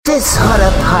This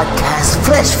horror podcast,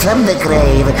 fresh from the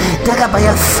grave, dug up by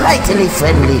a frightfully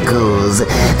friendly ghouls.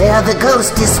 They are the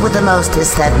ghostest with the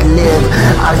mostest that live,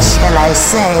 or shall I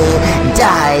say,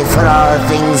 die for all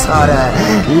things horror.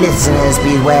 Listeners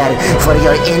beware, for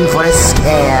you're in for a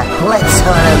scare. Let's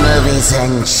horror movies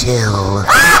and chill.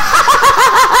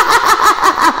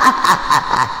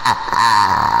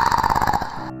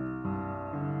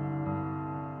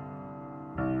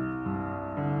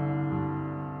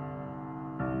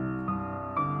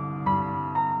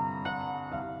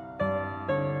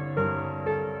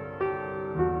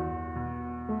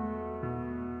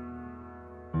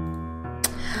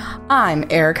 I'm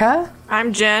Erica.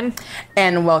 I'm Jen.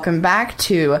 And welcome back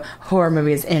to Horror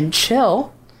Movies and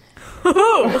Chill.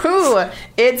 Ooh,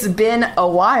 it's been a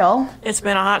while. It's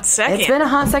been a hot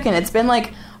second. It's been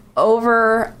like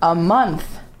over a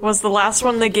month. Was the last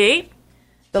one The Gate?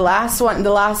 The last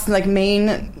like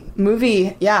main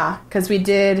movie, yeah. Because we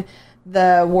did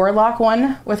the Warlock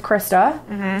one with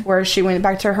Krista, where she went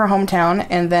back to her hometown.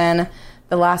 And then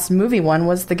the last movie one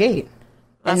was The Gate.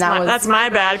 That's my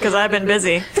bad, because I've been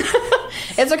busy.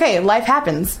 It's okay. Life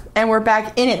happens. And we're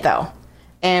back in it, though.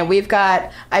 And we've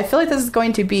got... I feel like this is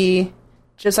going to be,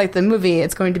 just like the movie,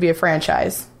 it's going to be a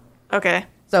franchise. Okay.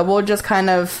 So we'll just kind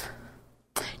of...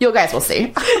 You guys will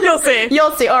see. You'll see.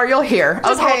 You'll see, or you'll hear.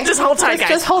 Okay? Just hold tight, guys.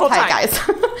 Just hold tight, guys.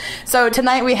 So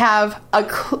tonight we have a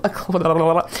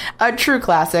true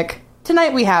classic.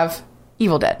 Tonight we have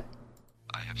Evil Dead.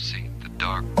 I have seen the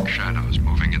dark shadows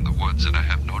moving in the woods, and I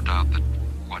have no doubt that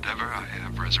whatever I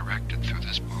have resurrected through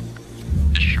this book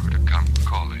is sure to come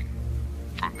calling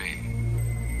for me.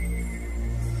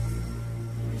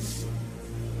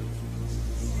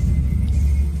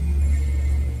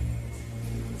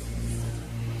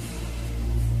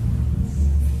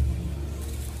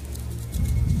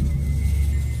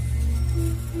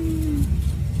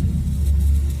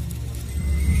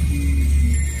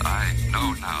 I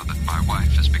know now that my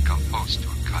wife has become host to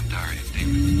a Kandarian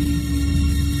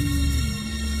demon.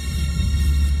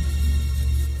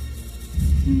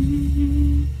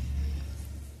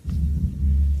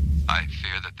 I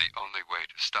fear that the only way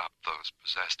to stop those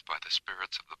possessed by the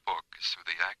spirits of the book is through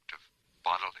the act of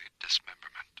bodily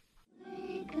dismemberment.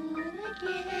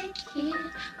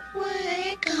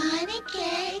 We're gonna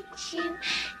get you,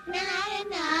 not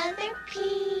another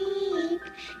peep,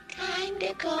 time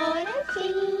to go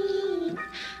to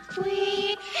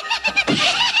sleep,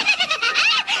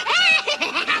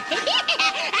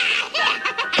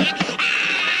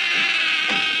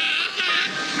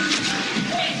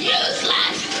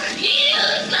 Useless,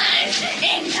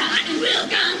 and time will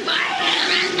come for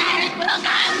him, and then it will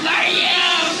come for you.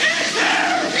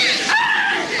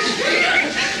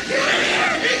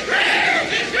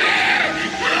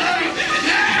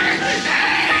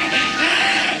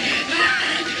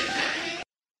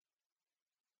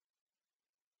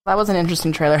 That was an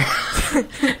interesting trailer.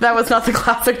 That was not the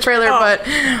classic trailer, but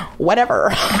whatever.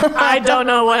 I don't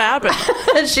know what happened.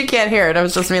 She can't hear it. It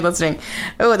was just me listening.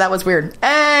 Oh, that was weird.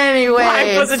 Anyway.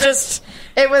 Why? Was it just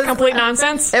complete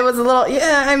nonsense? It was a little,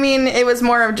 yeah, I mean, it was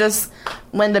more of just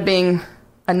Linda being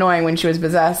annoying when she was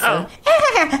possessed. Oh.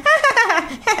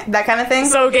 That kind of thing.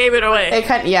 So gave it away. It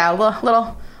kind of, yeah, a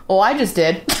little, well, I just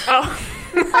did. Oh.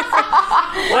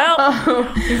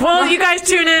 well, you guys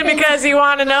tune in because you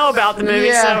want to know about the movie,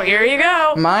 Yeah. so here you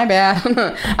go. My bad.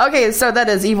 Okay, so that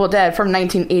is Evil Dead from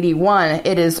 1981.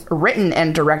 It is written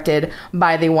and directed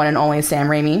by the one and only Sam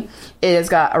Raimi. It has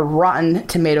got a Rotten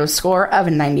Tomatoes score of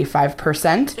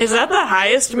 95%. Is that the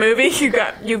highest movie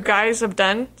you guys have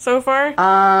done so far?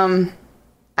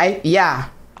 Yeah.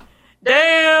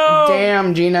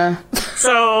 Damn, Gina.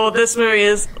 So this movie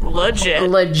is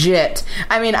legit.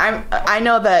 I mean, I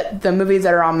know that the movies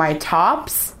that are on my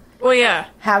tops, well, yeah,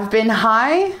 have been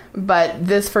high, but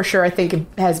this for sure I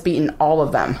think has beaten all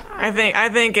of them. I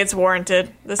think it's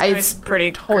warranted. This movie's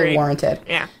pretty totally great. warranted.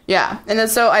 Yeah. And then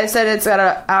so I said it's got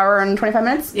an hour and 25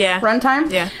 minutes. Yeah.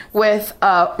 Runtime. Yeah. With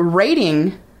a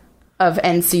rating of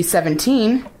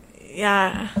NC-17.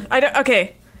 Yeah.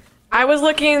 Okay. I was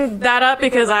looking that up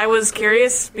because I was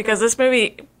curious because this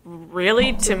movie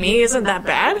really, to me, isn't that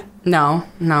bad. No.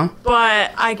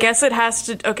 But I guess it has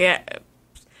to... Okay.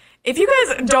 If you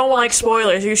guys don't like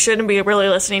spoilers, you shouldn't be really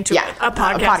listening to a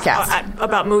podcast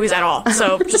about movies at all.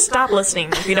 So just stop listening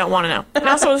if you don't want to know. And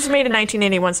also, this was made in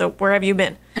 1981, so where have you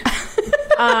been?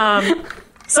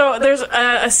 So there's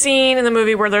a scene in the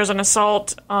movie where there's an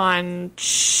assault on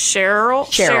Cheryl.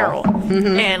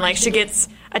 Mm-hmm. And, like, she gets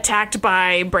attacked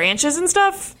by branches and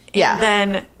stuff. Yeah. And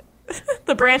then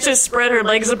the branches spread her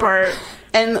legs apart.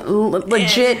 And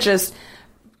legit just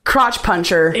crotch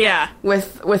puncher. Yeah.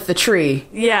 With the tree.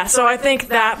 Yeah, so I think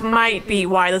that might be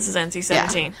why this is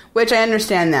NC-17. Yeah, which I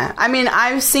understand that. I mean,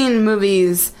 I've seen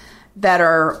movies that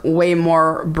are way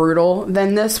more brutal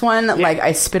than this one. Yeah. Like,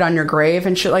 I Spit on Your Grave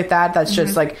and shit like that. That's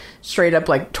just, like, straight up,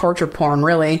 like, torture porn,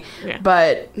 really. Yeah.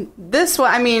 But this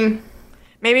one, I mean...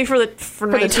 Maybe for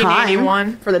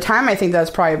 1981. For the time, I think that's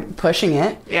probably pushing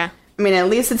it. Yeah. I mean, at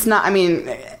least it's not... I mean,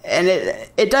 and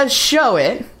it does show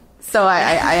it, so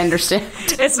I understand.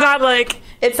 It's not, like...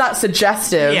 It's not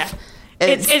suggestive. Yeah.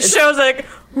 It shows, like...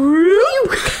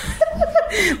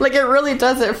 Like, it really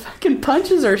does. It fucking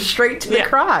punches her straight to the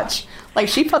crotch. Like,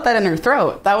 she put that in her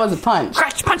throat. That was a punch.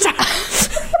 Crotch puncher!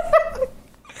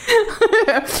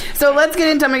 So let's get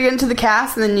into... I'm going to get into the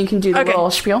cast, and then you can do the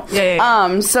little spiel.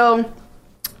 Yeah. So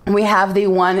we have the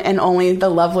one and only, the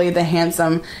lovely, the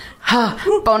handsome,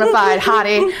 bona fide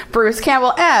hottie, Bruce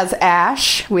Campbell as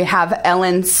Ash. We have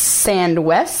Ellen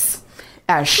Sandwich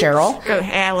as Cheryl.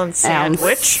 Ellen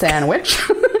Sandwich.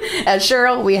 As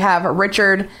Cheryl, we have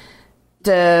Richard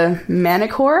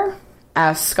DeManicore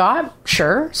as Scott.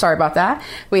 Sure. Sorry about that.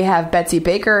 We have Betsy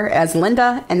Baker as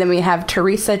Linda. And then we have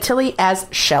Teresa Tilley as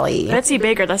Shelley. Betsy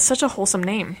Baker. That's such a wholesome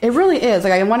name. It really is.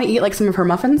 Like, I want to eat, like, some of her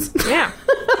muffins. Yeah.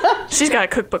 She's got a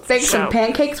cookbook for Bake some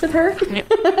pancakes with her.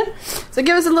 Yep. So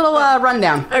give us a little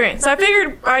rundown. Okay. So I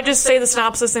figured I'd just say the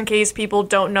synopsis in case people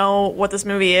don't know what this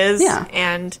movie is. Yeah.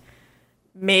 And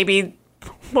maybe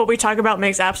what we talk about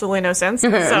makes absolutely no sense. So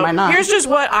Might not. Here's just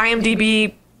what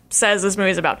IMDb says this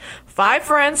movie is about. 5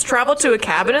 friends travel to a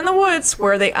cabin in the woods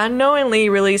where they unknowingly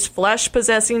release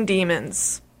flesh-possessing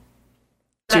demons.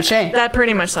 Touche. That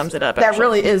pretty much sums it up. That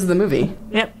really is the movie.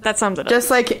 Yep, that sums it up. Just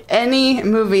like any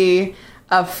movie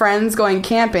of friends going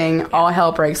camping, all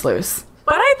hell breaks loose.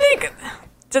 But I think,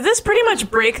 did this pretty much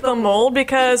break the mold?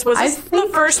 Because was this the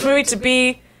first movie to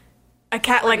be a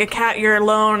cat, you're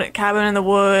alone, cabin in the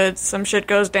woods, some shit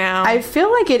goes down? I feel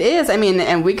like it is. I mean,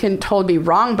 and we can totally be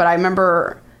wrong, but I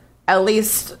remember, at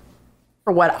least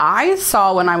for what I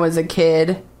saw when I was a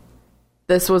kid,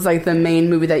 this was like the main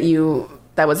movie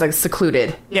that was like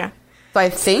secluded. Yeah. So I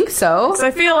think so. So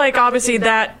I feel like obviously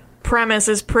that premise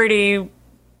is pretty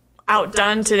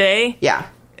outdone today. Yeah.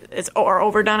 Or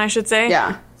overdone, I should say.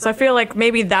 Yeah. So I feel like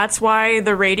maybe that's why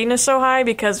the rating is so high,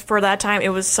 because for that time it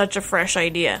was such a fresh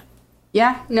idea.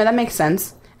 Yeah, no, that makes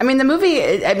sense. I mean, the movie,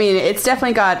 it's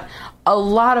definitely got a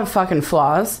lot of fucking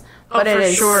flaws, but it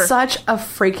is such a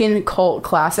freaking cult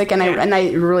classic, and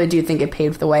I really do think it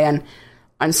paved the way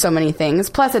on so many things.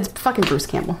 Plus, it's fucking Bruce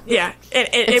Campbell. Yeah,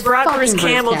 it brought Bruce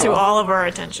Campbell to all of our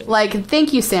attention. Like,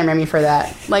 thank you, Sam Raimi, for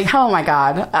that. Like, oh my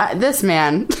god, this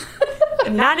man.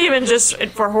 Not even just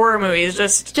for horror movies,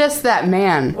 just that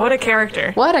man. What a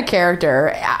character. What a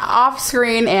character. Off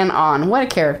screen and on. What a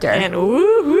character. And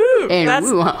woo-hoo. And that's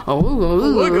wooga,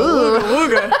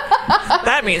 wooga.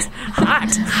 That means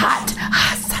hot.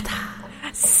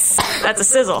 That's a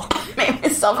sizzle. Made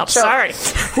myself I'm sorry.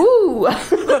 Woo.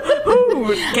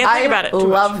 Can't think about it. I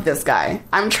love this guy.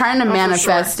 I'm trying to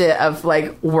manifest it of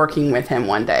like working with him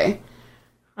one day.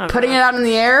 Putting it out in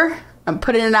the air. I'm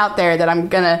putting it out there that I'm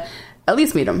gonna at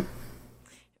least meet him.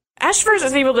 Ash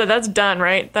vs. Evil Dead, that's done,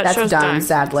 right? That show's done,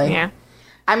 sadly. Yeah.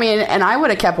 I mean, and I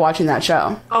would have kept watching that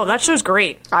show. Oh, that show's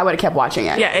great. I would have kept watching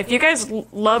it. Yeah, if you guys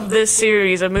love this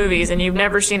series of movies and you've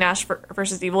never seen Ash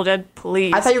vs. Evil Dead,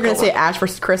 please. I thought you were going to say Ash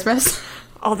vs. Christmas.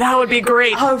 Oh, that would be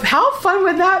great. Oh, how fun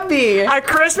would that be? A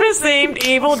Christmas-themed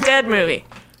Evil Dead movie.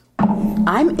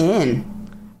 I'm in.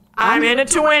 I'm in it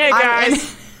to win it,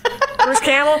 guys. Bruce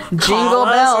Campbell, Jingle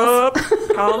bells.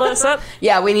 Call us up.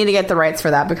 Yeah, we need to get the rights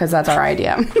for that because that's our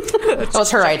idea. That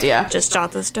was her idea. Just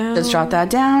jot this down. Just jot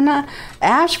that down.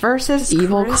 Ash versus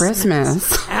Evil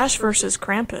Christmas. Ash versus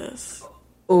Krampus.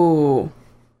 Ooh.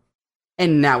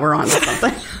 And now we're on to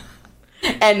something.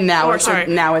 And now it's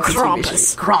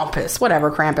Krampus. Krampus.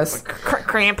 Whatever, Krampus.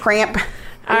 Cramp.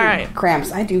 All right.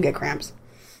 Cramps. I do get cramps.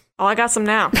 Oh, I got some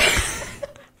now.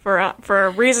 For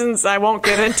reasons I won't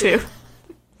get into.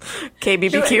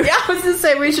 KBBQ. Yeah, I was going to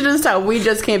say, we should just tell. We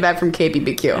just came back from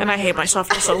KBBQ. And I hate myself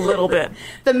just a little bit.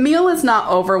 The meal is not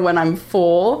over when I'm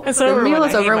full. The meal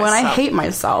is over when I hate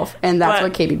myself. And that's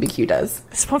what KBBQ does.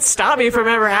 This won't stop me from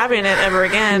ever having it ever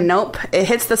again. Nope. It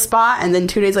hits the spot, and then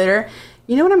 2 days later,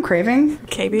 you know what I'm craving?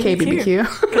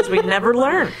 KBBQ. Because we never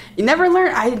learn. You never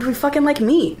learn. We fucking like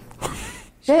meat.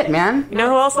 Shit, man. You know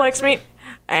who else likes meat?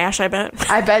 Ash, I bet.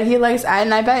 I bet he likes...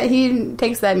 And I bet he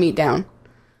takes that meat down.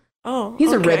 Oh,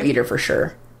 he's a rib eater for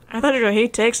sure. I thought he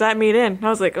takes that meat in. I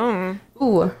was like,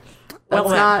 Ooh.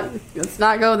 Let's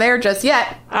not go there just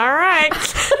yet. All right.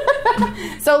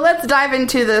 So let's dive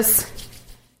into this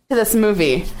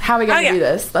movie. How are we going to do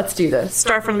this? Let's do this.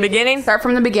 Start from the beginning? Start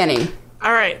from the beginning.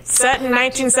 All right, set in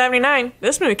 1979.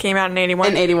 This movie came out in 81.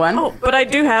 In 81. Oh, but I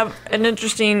do have an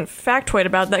interesting factoid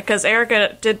about that because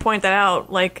Erica did point that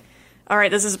out. Like, all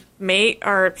right, this is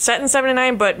set in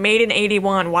 79, but made in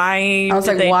 81. Why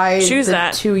did they choose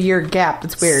that? 2-year gap?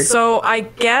 That's weird. So I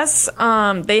guess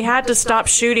they had to stop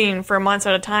shooting for months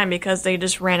at a time because they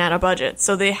just ran out of budget.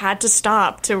 So they had to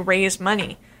stop to raise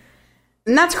money.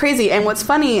 And that's crazy. And what's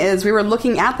funny is we were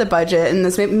looking at the budget, and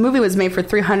this movie was made for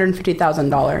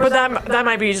 $350,000. But that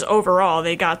might be just overall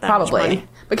they got that probably. Much money.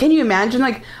 But can you imagine?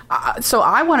 Like, so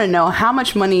I want to know how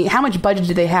much budget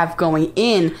did they have going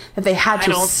in that they had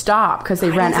to stop because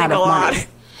they ran out of money.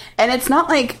 And it's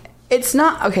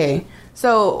not okay.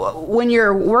 So when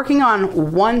you're working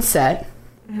on one set,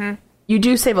 you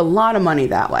do save a lot of money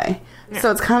that way. Yeah.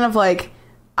 So it's kind of like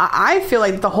I feel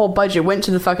like the whole budget went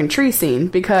to the fucking tree scene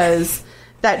because.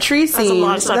 That tree scene,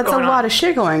 that's a lot of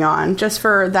shit going on just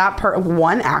for that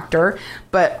one actor,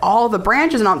 but all the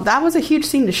branches and all, that was a huge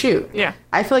scene to shoot. Yeah.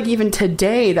 I feel like even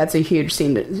today, that's a huge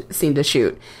scene to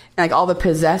shoot. And like all the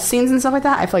possessed scenes and stuff like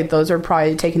that, I feel like those are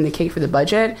probably taking the cake for the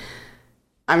budget.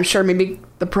 I'm sure maybe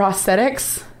the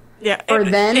prosthetics. Yeah.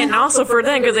 And also for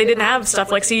then, because they didn't have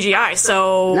stuff like CGI,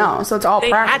 so. No, so it's all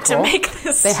practical. They had to make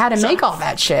this. They had to make all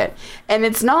that shit. And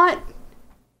it's not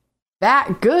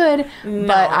that good,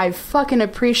 but I fucking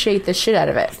appreciate the shit out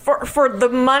of it. For the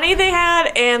money they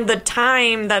had and the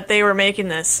time that they were making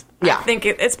this, I think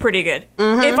it's pretty good.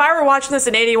 Mm-hmm. If I were watching this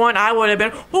in 81, I would have been,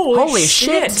 holy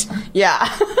shit.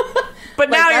 Yeah.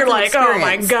 But now you're like, oh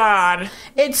my god.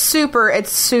 It's super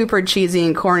cheesy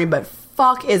and corny, but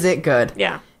fuck is it good.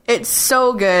 Yeah. It's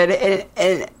so good.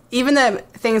 And even the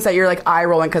things that you're like eye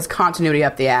rolling because continuity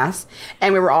up the ass.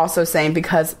 And we were also saying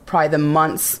because probably the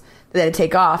months that it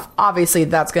take off, obviously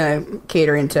that's going to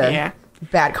cater into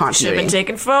bad continuity. Should have been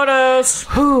taking photos.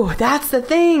 That's the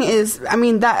thing is, I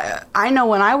mean, that I know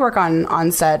when I work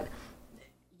on set,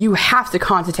 you have to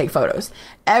constantly take photos.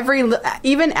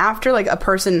 Even after like a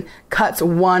person cuts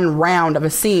one round of a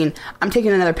scene, I'm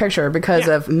taking another picture because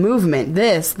of movement,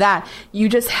 this, that. You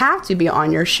just have to be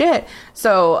on your shit.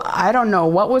 So I don't know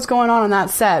what was going on that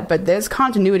set, but there's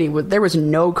continuity. There was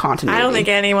no continuity. I don't think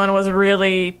anyone was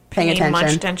really paying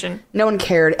much attention. No one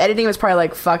cared. Editing was probably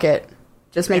like, fuck it.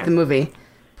 Just make the movie.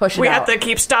 Push it out. We have to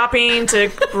keep stopping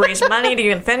to raise money to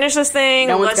even finish this thing.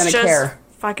 No one's going to care.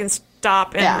 Fucking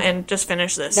stop and just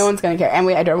finish this. No one's gonna care, and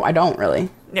I don't really.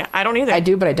 Yeah, I don't either. I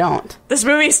do, but I don't. This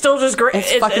movie's still just great.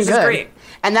 It's fucking good. Great.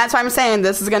 And that's why I'm saying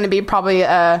this is going to be probably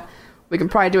we can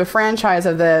probably do a franchise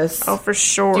of this. Oh, for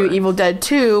sure. Do Evil Dead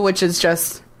 2, which is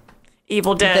just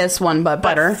Evil Dead. This one, but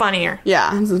better, funnier.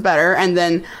 Yeah, this is better, and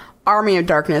then. Army of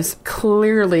Darkness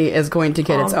clearly is going to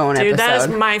get its own episode. That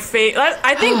is my favorite.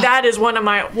 I think that is one of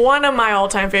my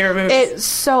all-time favorite movies. It's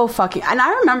so fucking. And I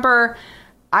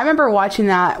remember watching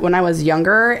that when I was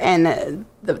younger, and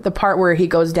the part where he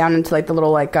goes down into like the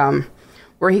little like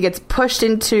where he gets pushed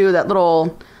into that little,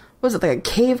 what was it, like a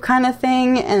cave kind of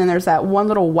thing, and then there's that one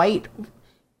little white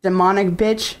demonic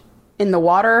bitch in the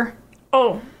water.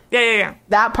 Oh, yeah.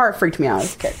 That part freaked me out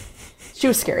as a kid. She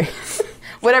was scary.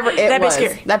 Whatever it was,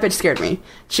 that bitch scared me.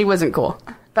 She wasn't cool.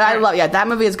 But I love, that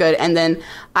movie is good. And then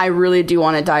I really do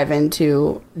want to dive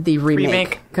into the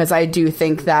remake. Because I do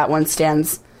think that one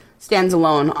stands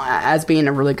alone as being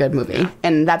a really good movie. Yeah.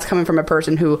 And that's coming from a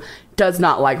person who does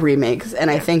not like remakes.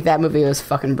 And I think that movie was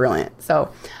fucking brilliant.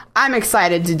 So I'm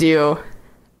excited to do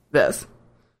this.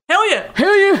 Hell yeah.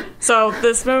 Hell yeah. So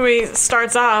this movie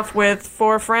starts off with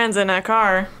 4 friends in a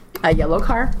car. A yellow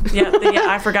car? Yeah,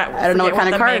 I forgot. I don't know what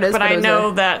kind of car it is. But I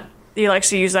know that he likes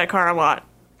to use that car a lot.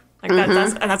 Like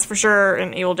that's for sure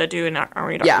in Evil Dead 2 and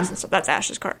Army of Darkness and stuff. That's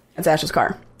Ash's car. That's Ash's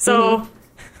car. So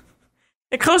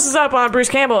it closes up on Bruce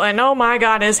Campbell, and oh my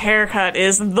god, his haircut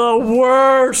is the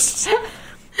worst.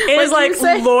 It is like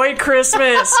Lloyd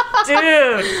Christmas.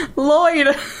 Dude.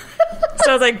 Lloyd.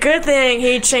 So it's like, good thing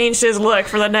he changed his look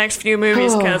for the next few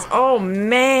movies, because, oh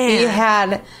man. He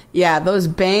had, those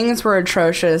bangs were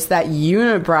atrocious. That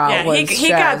unibrow was he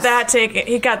got that taken.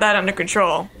 He got that under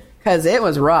control. Because it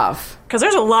was rough. Because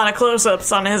there's a lot of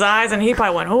close-ups on his eyes, and he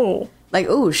probably went, oh. Like,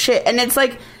 oh, shit. And it's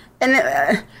like,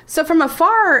 so from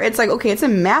afar, it's like, okay, it's a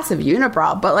massive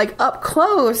unibrow. But, like, up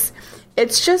close,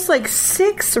 it's just, like,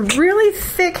 6 really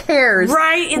thick hairs.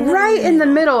 Right in the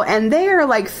middle. And they are,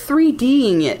 like,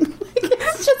 3D'ing it.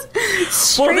 It's just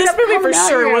straight this up movie for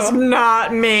sure you. was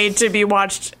not made to be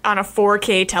watched on a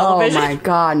 4K television. Oh, my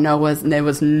God. No, it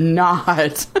was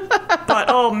not. But,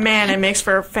 oh, man, it makes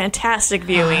for fantastic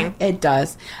viewing. It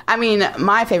does. I mean,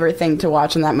 my favorite thing to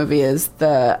watch in that movie is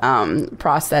the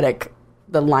prosthetic,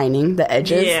 the lining, the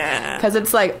edges. Yeah. Because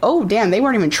it's like, oh, damn, they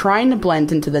weren't even trying to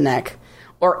blend into the neck.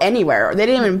 or anywhere. They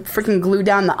didn't even freaking glue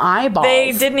down the eyeballs.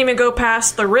 They didn't even go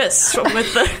past the wrists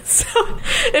with the. So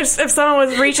if someone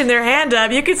was reaching their hand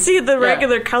up, you could see the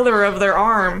regular color of their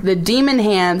arm. The demon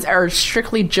hands are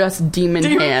strictly just demon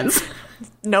hands.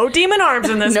 No demon arms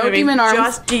in this movie. No demon arms.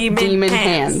 Just demon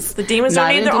hands. The demons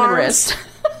don't need their arms. Wrist.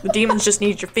 The demons just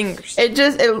need your fingers.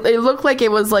 It looked like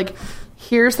it was like,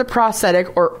 here's the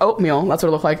prosthetic, or oatmeal. That's what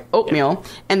it looked like, oatmeal.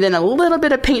 Yeah. And then a little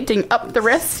bit of painting up the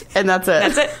wrist, and that's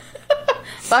it. That's it.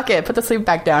 Fuck it. Put the sleeve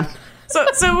back down.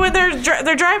 So when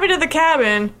they're driving to the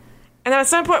cabin, and then at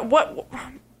some point, what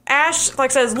Ash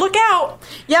like says, "Look out!"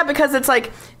 Yeah, because it's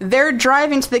like they're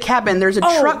driving to the cabin. There's a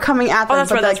truck coming at them,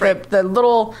 that's but right, like the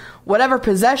little whatever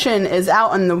possession is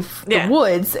out in the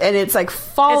woods, and it's like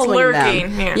following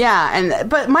them. Yeah,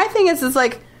 but my thing is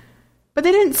like, but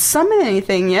they didn't summon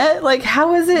anything yet. Like,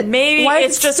 how is it? Maybe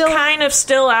it's just kind of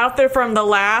still out there from the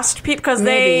last people because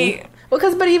they.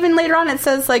 But even later on, it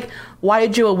says like, "Why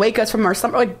did you awake us from our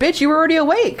slumber?" Like, bitch, you were already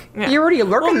awake. Yeah. You were already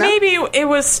lurking. Well, maybe it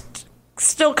was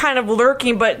still kind of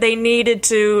lurking, but they needed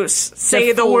to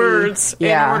say the words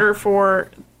in order for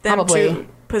them to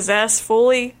possess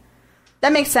fully.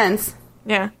 That makes sense.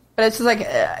 Yeah. But it's just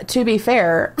like, to be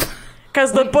fair.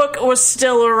 Because the book was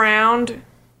still around.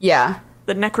 Yeah.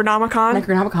 The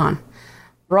Necronomicon.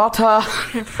 Rata.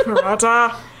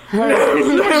 Rata.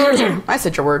 I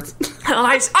said your words.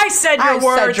 I said your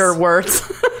words. I said your words.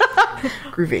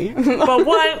 Groovy.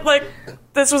 But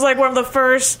this was like one of the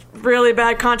first really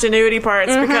bad continuity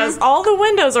parts because all the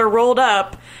windows are rolled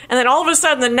up, and then all of a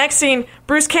sudden the next scene,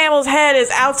 Bruce Campbell's head is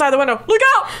outside the window. Look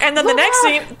out! And then the next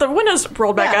scene, the windows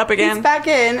rolled back up again. He's back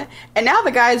in, and now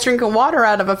the guy's drinking water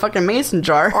out of a fucking mason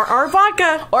jar. Or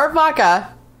vodka. Or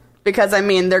vodka. Because, I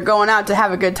mean, they're going out to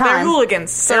have a good time. They're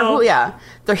hooligans.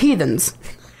 They're heathens.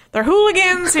 They're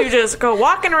hooligans who just go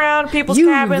walking around people's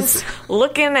cabins,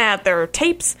 looking at their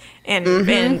tapes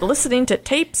and listening to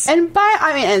tapes. And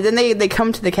then they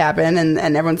come to the cabin and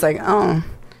everyone's like, oh, kind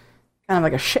of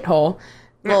like a shithole.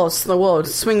 Little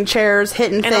swing chairs,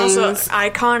 hitting things. And also,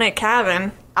 iconic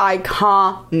cabin.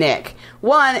 Iconic.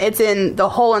 One, it's in the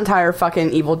whole entire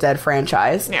fucking Evil Dead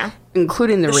franchise. Yeah.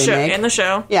 Including the remake. And the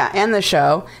show. Yeah, and the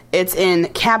show. It's in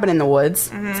Cabin in the Woods.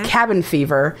 It's Cabin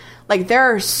Fever. Like, there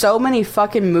are so many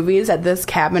fucking movies that this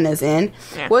cabin is in.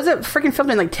 Yeah. Was it freaking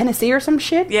filmed in, like, Tennessee or some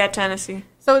shit? Yeah, Tennessee.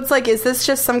 So it's like, is this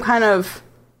just some kind of...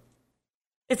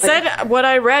 It said, what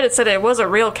I read, it said it was a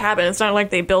real cabin. It's not like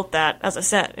they built that as a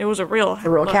set. It was a real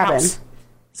cabin. House.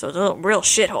 So it's a real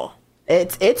shithole.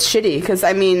 It's shitty, because,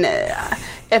 I mean,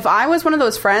 if I was one of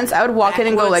those friends, I would walk in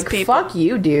and go, like, fuck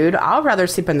you, dude. I'd rather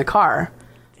sleep in the car.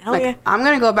 Hell yeah. I'm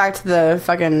going to go back to the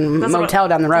fucking motel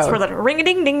down the road. That's where the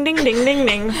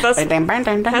ring-a-ding-ding-ding-ding-ding-ding.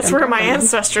 That's where my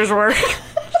ancestors were.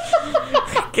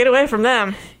 Get away from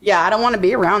them. Yeah, I don't want to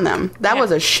be around them. That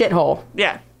was a shithole.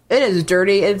 Yeah. It is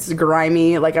dirty. It's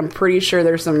grimy. Like, I'm pretty sure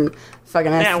there's some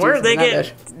fucking... Yeah, where did they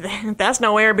get... That's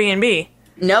no Airbnb.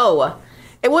 No.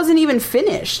 It wasn't even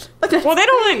finished. Well, they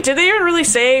don't really... Did they even really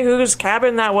say whose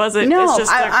cabin that was? No, it's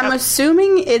just I'm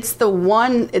assuming it's the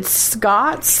one... It's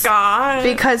Scott.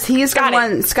 Because he's the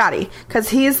one... Scotty. Because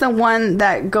he's the one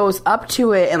that goes up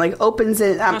to it and, like, opens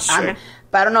it. That's true.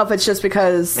 But I don't know if it's just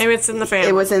because... Maybe it's in the family.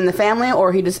 It was in the family,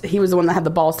 or he was the one that had the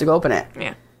balls to go open it.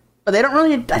 Yeah. But they don't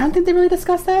really... I don't think they really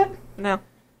discussed that. No.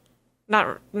 Not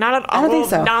at all. I don't think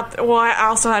so. Well, I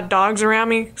also had dogs around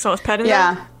me, so I was petting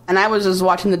them. Yeah. And I was just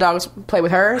watching the dogs play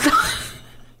with her.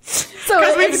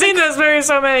 Because we've seen this movie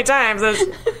so many times.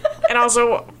 And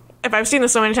also, if I've seen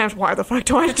this so many times, why the fuck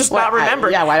do I just not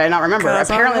remember? Why did I not remember?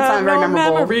 Apparently it's not very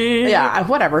memorable. Memory. Yeah,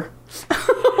 whatever.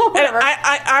 And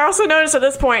I also noticed at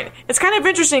this point, it's kind of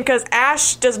interesting because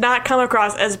Ash does not come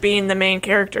across as being the main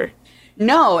character.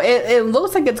 No, it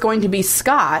looks like it's going to be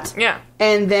Scott. Yeah.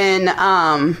 And then,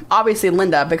 obviously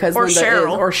Linda, because or Linda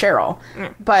Cheryl. Or Cheryl.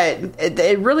 Yeah. But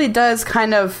it really does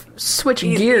kind of switch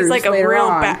gears. He's like a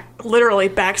real, literally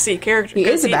backseat character. He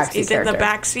is a backseat character. He's in the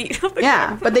backseat of the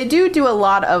camera. But they do a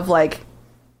lot of,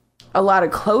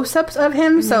 close-ups of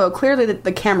him, so clearly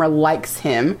the camera likes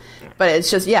him. But it's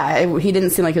just, he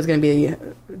didn't seem like he was going to be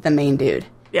the main dude.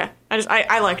 Yeah,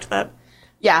 I liked that.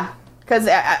 Yeah. Because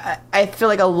I feel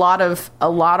like a lot of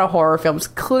horror films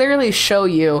clearly show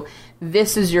you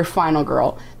this is your final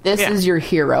girl. This is your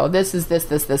hero. This is this.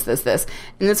 And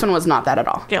this one was not that at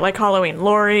all. Yeah, like Halloween.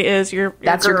 Laurie is your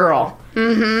That's girl. Your girl.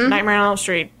 Mm-hmm. Nightmare on Elm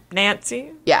Street.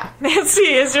 Nancy? Yeah. Nancy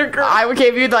is your girl. I would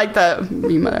give you like the...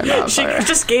 She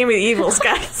just gave me the evils,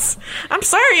 guys. I'm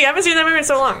sorry. I haven't seen that movie in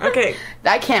so long. Okay.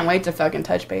 I can't wait to fucking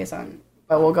touch base on...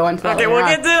 But we'll go into that later. Okay, we'll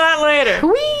get to that later.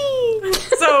 Whee!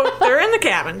 So they're in the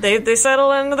cabin. They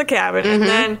settle into the cabin, and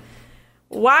then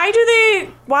why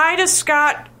does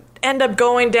Scott end up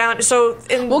going down. So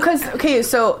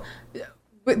so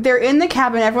they're in the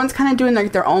cabin. Everyone's kind of doing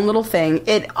like their own little thing.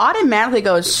 It automatically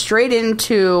goes straight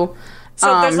into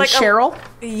there's like Cheryl.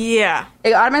 Yeah.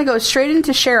 It automatically goes straight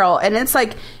into Cheryl, and it's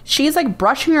like she's like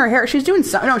brushing her hair. She's doing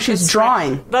something. No, she's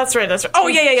drawing. Right. That's right. Oh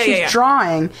yeah. She's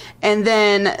drawing, and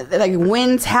then like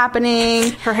wind's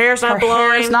happening. Her hair's not blowing.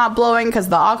 Her hair's not blowing because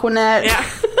the Aquanet. Yeah.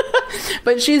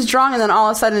 But she's drawing, and then all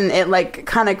of a sudden it like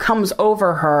kind of comes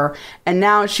over her, and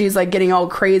now she's like getting all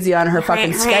crazy on her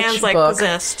fucking sketchbook. Hands like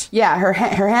possessed. Yeah,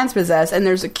 her hand's possessed, and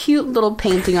there's a cute little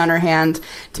painting on her hand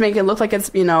to make it look like it's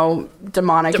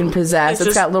demonic and possessed.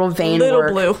 It's got little vein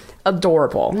work. Blue.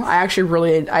 Adorable. I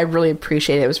really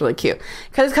appreciate it. It was really cute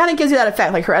because it kind of gives you that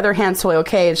effect. Like her other hand's totally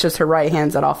okay. It's just her right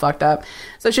hand's that all fucked up.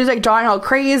 So she's like drawing all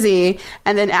crazy,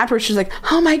 and then afterwards she's like,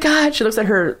 "Oh my god!" She looks at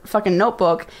her fucking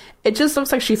notebook. It just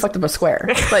looks like she fucked up a square.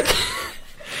 Like,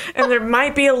 and there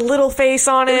might be a little face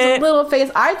on it. There's a little face.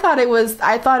 I thought it was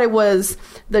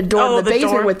the door of the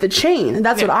basement door with the chain.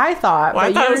 That's what I thought. Well,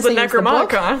 I thought it was the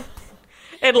Necronomicon.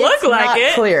 It looked like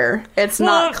it. It's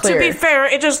not clear. To be fair,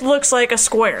 it just looks like a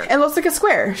square. It looks like a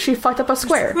square. She fucked up a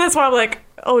square. That's why I'm like,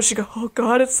 she go, oh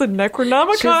god, it's the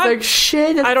Necronomicon. She's like,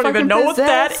 shit, it's I don't even know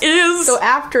possessed. What that is. So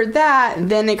after that,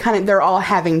 then they're all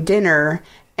having dinner.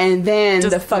 And then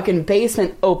the fucking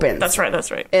basement opens. That's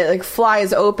right. It like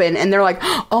flies open, and they're like,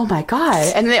 "Oh my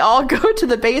god!" And they all go to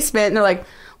the basement, and they're like,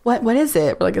 "What is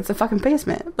it?" We're like, "It's a fucking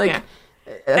basement." Like,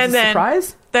 that's a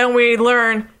surprise. Then we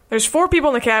learn there's 4 people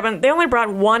in the cabin. They only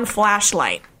brought 1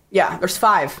 flashlight. Yeah, there's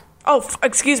 5. Oh,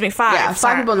 excuse me, 5. Yeah,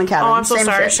 5 people in the cabin. Oh, I'm so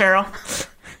sorry, Cheryl.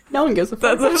 No one gives a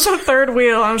fuck. That's the third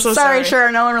wheel. I'm so sorry. Sorry,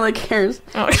 Cheryl. No one really cares.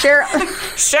 Oh.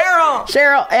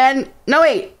 Cheryl, and no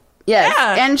wait. Yes,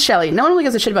 yeah. And Shelly. No one really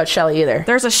gives a shit about Shelly either.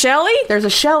 There's a Shelly? There's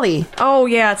a Shelly. Oh,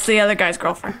 yeah, it's the other guy's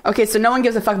girlfriend. Okay, so no one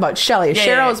gives a fuck about Shelly.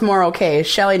 Cheryl's more okay.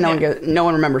 Shelly, no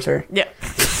one remembers her. Yeah.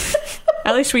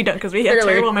 At least we don't, because we have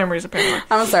terrible memories, apparently.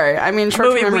 I'm sorry. I mean,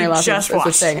 short-term memory loss is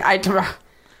a thing. I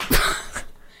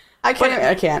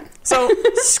can't. So,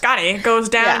 Scotty goes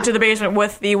down into the basement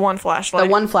with the 1 flashlight. The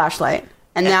 1 flashlight.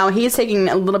 And now he's taking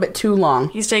a little bit too long.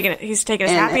 He's taking his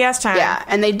happy ass time. Yeah,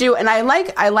 and they do, and I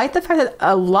like the fact that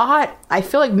I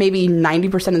feel like maybe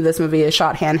 90% of this movie is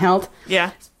shot handheld.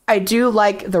 Yeah. I do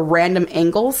like the random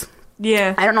angles.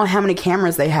 Yeah. I don't know how many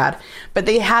cameras they had, but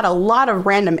they had a lot of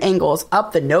random angles,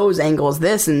 up the nose angles,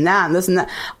 this and that, and this and that.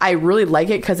 I really like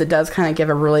it because it does kind of give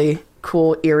a really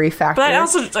cool, eerie factor. But it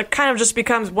also kind of just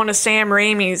becomes one of Sam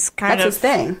Raimi's That's his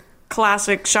thing.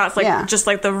 Classic shots, just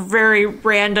like the very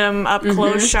random up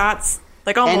close shots,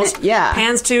 like almost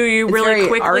pans to you it's really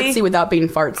quickly. Artsy without being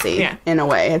fartsy. In a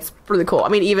way, it's really cool. I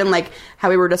mean, even like how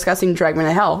we were discussing Dragman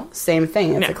to Hell, same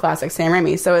thing. It's a classic Sam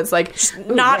Raimi. So it's like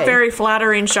not very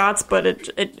flattering shots, but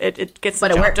it gets the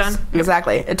job done.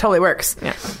 Exactly, it totally works.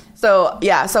 Yeah.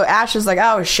 So Ash is like,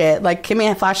 oh shit, like give me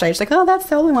a flashlight. She's like, oh, that's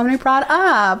the only one we brought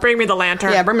up. Bring me the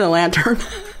lantern. Yeah, bring me the lantern.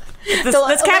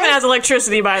 This cabin has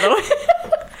electricity, by the way.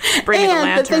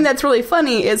 The thing that's really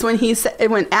funny is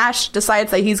when Ash decides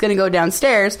that he's going to go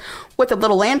downstairs with a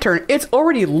little lantern, it's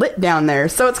already lit down there.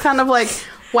 So it's kind of like,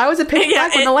 why was it pitch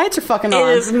black when the lights are fucking on?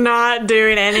 It is not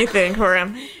doing anything for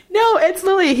him. No, it's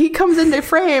literally, he comes into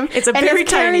frame and he's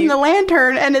carrying the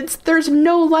lantern, and there's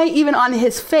no light even on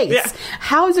his face. Yeah.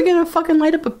 How is it going to fucking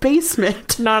light up a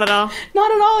basement? Not at all.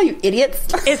 Not at all, you idiots.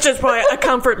 It's just probably a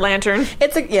comfort lantern.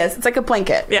 It's like a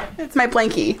blanket. Yeah. It's my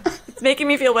blankie. It's making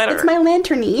me feel better. It's my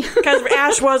lanterny. Because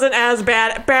Ash wasn't as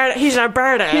bad. He's not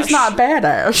bad Ash. He's not bad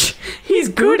Ash. He's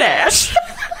good Ash.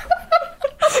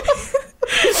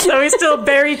 So he's still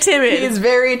very timid. He's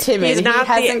very timid. He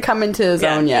hasn't come into his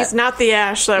own yet. He's not the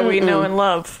Ash that we know and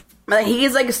love. But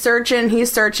he's like searching,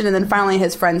 and then finally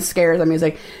his friend scares him. He's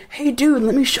like, hey dude,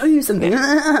 let me show you something.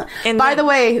 By the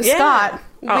way, Scott,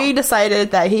 we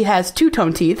decided that he has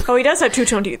two-tone teeth. Oh, he does have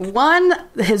two-tone teeth. One,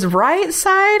 his right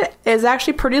side is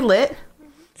actually pretty lit,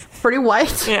 pretty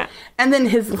white. Yeah. And then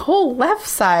his whole left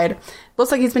side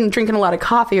looks like he's been drinking a lot of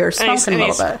coffee or smoking a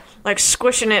little bit. Like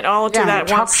squishing it all to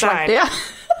that one side. Yeah.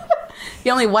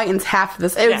 He only whitens half of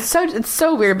this. It's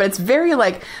so weird, but it's very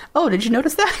like, oh, did you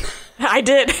notice that? I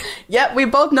did. Yep, we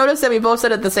both noticed it. We both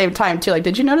said it at the same time, too. Like,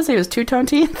 did you notice he was two-tone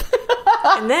teeth?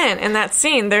 And then, in that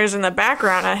scene, there's in the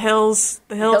background a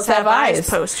The Hills Have Eyes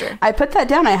poster. I put that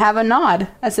down. I have a nod.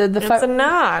 I said it's a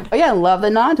nod. Oh, yeah, I love the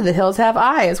nod to The Hills Have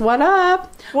Eyes. What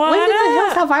up? When did The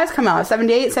Hills Have Eyes come out?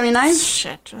 78, 79?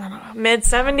 Shit. I don't know.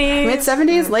 Mid-70s?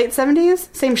 Mid-70s? Late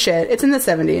 70s? Same shit. It's in the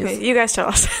 70s. You guys tell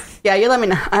us. Yeah, you let me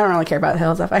know. I don't really care about The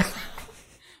Hills Have Eyes.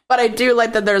 But I do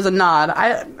like that there's a nod.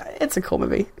 It's a cool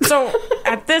movie. So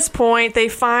at this point, they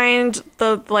find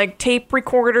the tape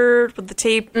recorder with the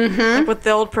tape with the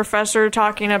old professor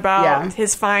talking about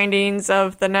his findings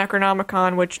of the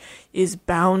Necronomicon, which is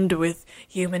bound with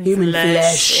human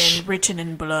flesh and written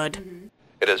in blood.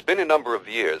 It has been a number of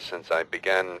years since I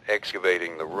began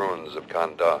excavating the ruins of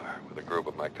Kandar with a group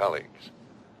of my colleagues.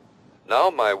 Now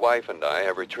my wife and I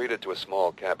have retreated to a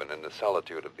small cabin in the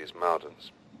solitude of these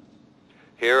mountains.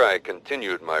 Here I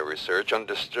continued my research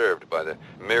undisturbed by the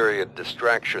myriad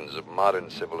distractions of modern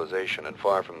civilization and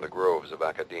far from the groves of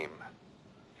academe.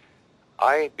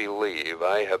 I believe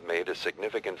I have made a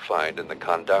significant find in the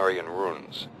Kandarian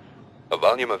runes, a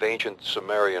volume of ancient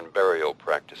Sumerian burial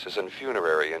practices and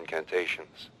funerary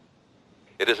incantations.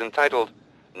 It is entitled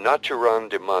Naturan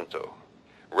de Manto,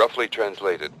 roughly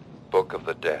translated, Book of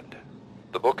the Dead.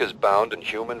 The book is bound in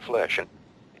human flesh and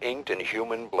inked in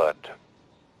human blood.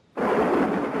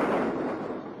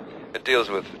 It deals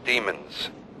with demons,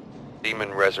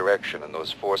 demon resurrection, and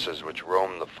those forces which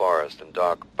roam the forest and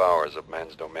dark bowers of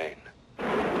man's domain.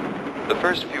 The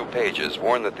first few pages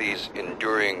warn that these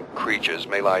enduring creatures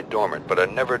may lie dormant, but are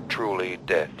never truly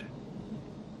dead.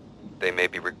 They may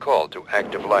be recalled to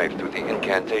active life through the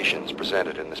incantations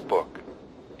presented in this book.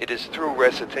 It is through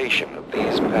recitation of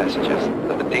these passages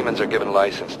that the demons are given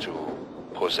license to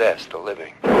possess the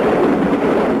living.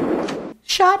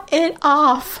 Shut it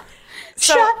off.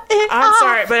 So, Shut it off. I'm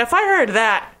sorry, but if I heard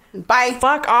that, Bye.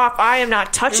 fuck off. I am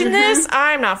not touching this.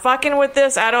 I'm not fucking with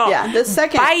this at all. Yeah, the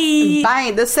second.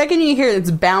 Bye. The second you hear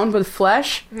it's bound with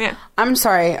flesh. Yeah. I'm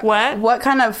sorry. What? What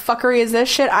kind of fuckery is this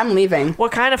shit? I'm leaving.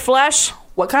 What kind of flesh?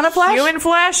 What kind of flesh? Human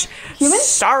flesh? Human?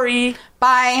 Sorry.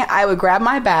 Bye. I would grab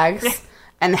my bags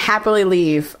and happily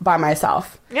leave by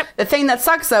myself. Yep. The thing that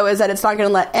sucks, though, is that it's not going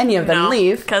to let any of them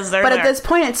leave. Because they're But there. at this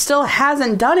point, it still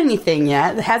hasn't done anything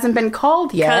yet. It hasn't been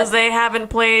called yet. Because they haven't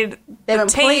played They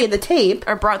haven't played the tape.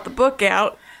 or brought the book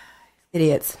out.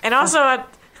 Idiots. And also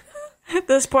at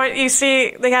this point, you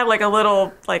see they have a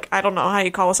little, I don't know how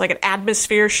you call this, an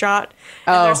atmosphere shot.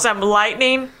 And there's some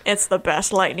lightning. It's the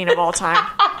best lightning of all time.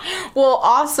 Well,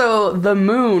 also, the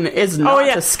moon is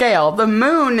not to scale. The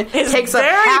moon takes up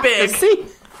very half big. the scene.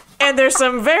 And there's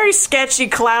some very sketchy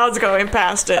clouds going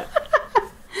past it.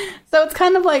 So it's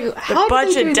kind of like, how The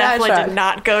budget did they do definitely that did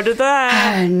not go to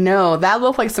that. No, that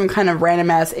looked like some kind of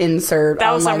random ass insert.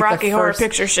 That was on, some like, Rocky the Horror first-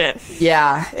 Picture shit.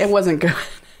 Yeah, it wasn't good.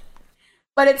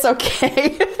 But it's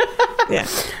okay. Yeah.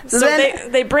 So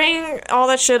they bring all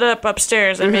that shit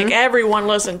upstairs and make everyone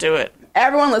listen to it.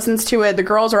 Everyone listens to it. The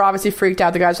girls are obviously freaked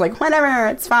out. The guys are like, whatever,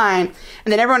 it's fine.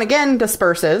 And then everyone again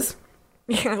disperses.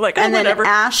 And then whatever.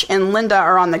 Ash and Linda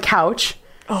are on the couch.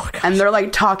 Oh, gosh. And they're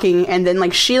talking, and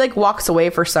then she walks away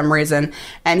for some reason,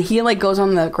 and he goes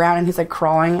on the ground and he's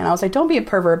crawling, and I was like, don't be a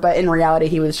pervert, but in reality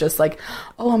he was just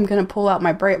oh, I'm gonna pull out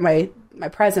my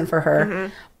present for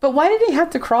her. But why did he have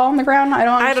to crawl on the ground? I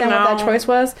don't understand what that choice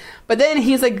was. But then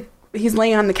he's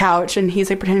laying on the couch and he's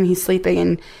pretending he's sleeping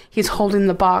and he's holding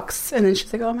the box, and then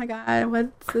she's like, oh my god,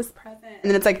 what's this present? And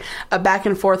then it's a back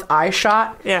and forth eye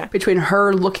shot between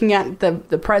her looking at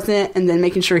the present and then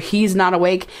making sure he's not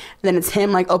awake, and then it's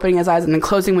him opening his eyes and then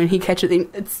closing when he catches it.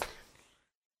 It's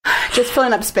just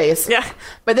filling up space. Yeah.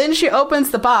 But then she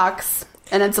opens the box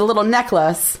and it's a little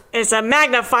necklace. It's a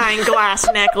magnifying glass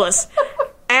necklace.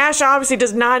 Ash obviously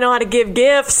does not know how to give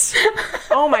gifts.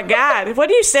 Oh my god. What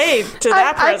do you say to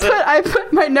that present? I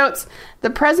put my notes. The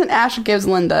present Ash gives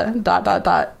Linda, ...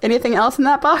 Anything else in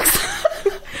that box?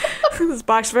 This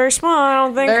box is very small, I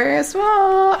don't think. Very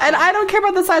small. And I don't care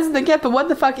about the size of the gift, but what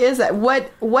the fuck is that?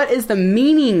 What is the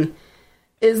meaning?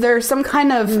 Is there some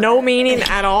kind of... No meaning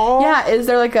at all? Yeah, is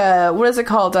there a... What is it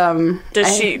called?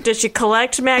 Does she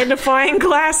collect magnifying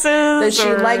glasses? Does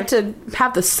she like to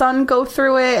have the sun go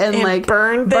through it and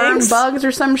burn bugs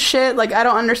or some shit? I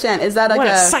don't understand. Is that what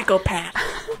a psychopath.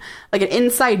 An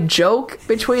inside joke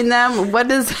between them? What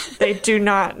is... They do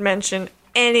not mention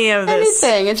any of this.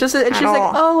 Anything. It's just... And she's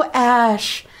like, oh,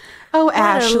 Ash. Oh, what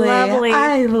Ashley.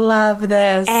 I love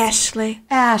this.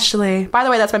 Ashley. By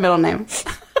the way, that's my middle name.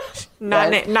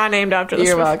 Not named after this.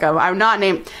 You're welcome. I'm not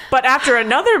named. But after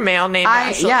another male named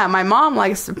Ashley. Yeah, my mom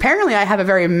likes... Apparently, I have a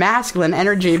very masculine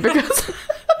energy because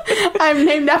I'm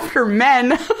named after men.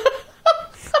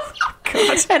 God.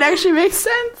 It actually makes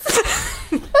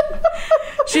sense.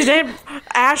 She's named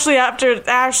Ashley after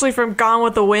Ashley from Gone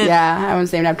with the Wind. Yeah, I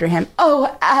was named after him.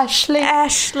 Oh, Ashley.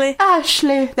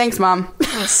 Thanks, Mom.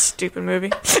 What a stupid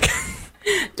movie.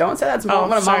 Don't say that's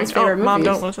one of Mom's favorite movies. Mom,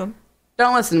 don't listen.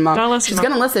 Don't listen, Mom. Don't listen, she's Mom.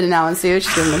 gonna listen now and see.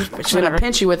 She's gonna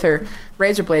pinch you with her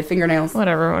razor blade fingernails.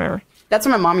 Whatever. That's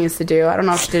what my mom used to do. I don't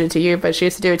know if she did it to you, but she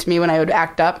used to do it to me when I would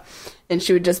act up. and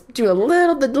she would just do the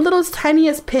littlest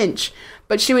tiniest pinch,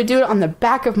 but she would do it on the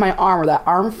back of my arm where that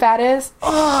arm fat is.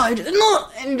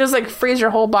 And just like freeze your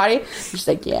whole body. She's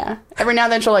like, yeah. Every now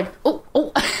and then she'll like, oh.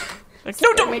 Like,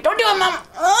 don't do it, Mom.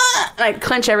 And I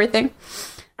clench everything.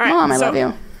 All right, Mom, I love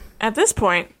you. At this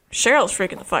point, Cheryl's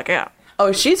freaking the fuck out.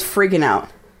 Oh, she's freaking out.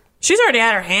 She's already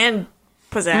had her hand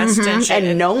possessed,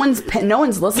 and no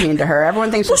one's listening to her. Everyone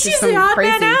thinks she's the odd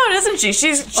crazy. man out, isn't she?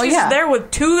 She's there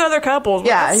with 2 other couples.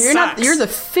 Yeah, you're the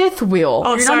 5th wheel.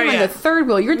 Oh, you're not even the 3rd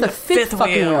wheel. You're the 5th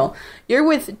fucking wheel. You're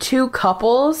with 2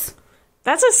 couples.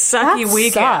 That's a sucky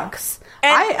weekend. Sucks.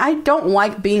 I don't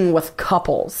like being with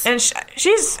couples. And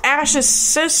she's Ash's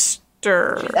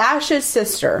sister. She's Ash's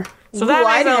sister. So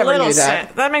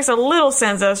that makes a little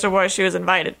sense as to why she was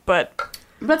invited, but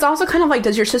it's also kind of like,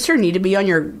 does your sister need to be on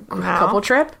your couple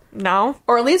trip? No.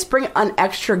 Or at least bring an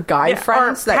extra guy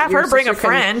friend. Or have her bring a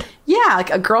friend. Like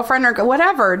a girlfriend or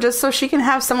whatever, just so she can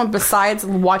have someone besides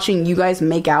watching you guys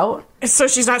make out. So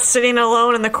she's not sitting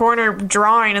alone in the corner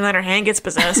drawing and then her hand gets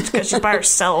possessed because she's by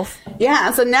herself.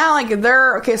 Yeah, so now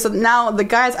so now the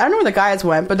guys, I don't know where the guys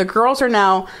went, but the girls are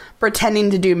now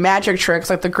pretending to do magic tricks.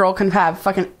 Like the girl can have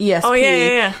fucking ESP. Oh,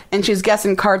 yeah. And she's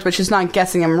guessing cards, but she's not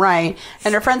guessing them right.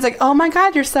 And her friend's like, oh my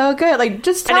God, you're so good. Like,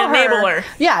 just tell her. An enabler.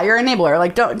 Yeah, you're an enabler.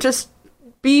 Like, don't, just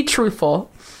be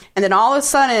truthful. And then all of a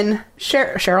sudden,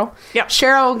 Cheryl? Yep.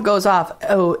 Cheryl goes off,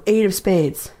 8 of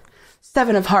spades.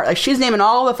 7 of hearts. Like, she's naming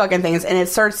all the fucking things, and it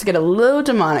starts to get a little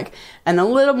demonic and a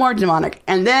little more demonic.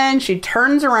 And then she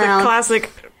turns around. The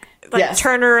classic,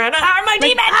 turn around. I'm a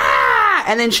demon!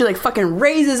 And then she, fucking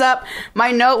raises up.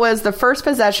 My note was the first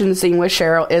possession scene with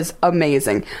Cheryl is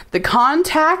amazing. The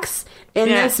contacts in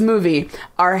this movie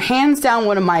are hands down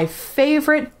one of my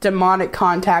favorite demonic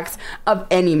contacts of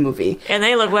any movie. And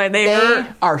they look like they hurt.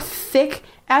 Are thick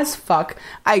as fuck.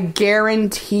 I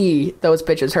guarantee those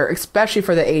bitches hurt, especially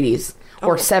for the 80s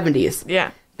or 70s.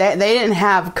 Yeah. They didn't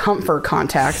have comfort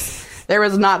contacts. There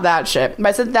was not that shit. But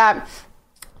I said that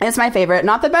it's my favorite.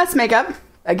 Not the best makeup,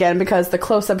 again, because the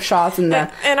close-up shots and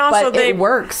also it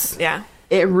works. Yeah.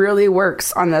 It really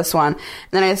works on this one. And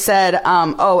then I said,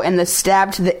 and the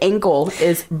stab to the ankle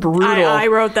is brutal. I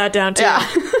wrote that down too. Yeah.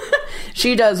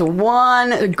 She does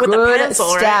one good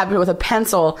stab with a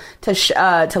pencil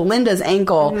to Linda's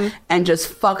ankle and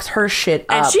just fucks her shit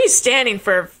up. And she's standing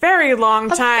for a very long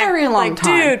time. Very long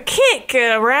time. Dude, kick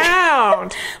it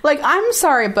around. I'm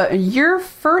sorry, but your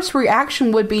first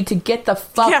reaction would be to get the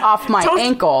fuck off my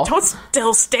ankle. Don't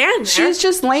still stand there. She's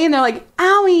just laying there like,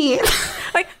 owie.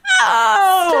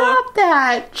 Oh. Stop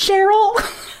that, Cheryl.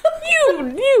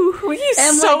 You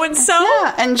so-and-so.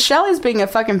 Yeah, and Shelly's being a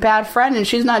fucking bad friend, and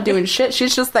she's not doing shit.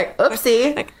 She's just like,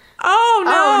 oopsie. Oh,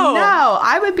 no.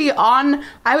 I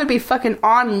would be fucking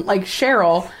on,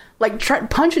 Cheryl,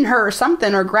 punching her or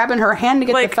something, or grabbing her hand to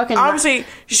get the fucking... Obviously,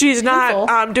 she's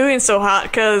not doing so hot,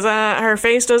 because her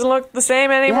face doesn't look the same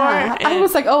anymore. Yeah. I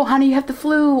was like, oh, honey, you have the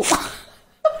flu.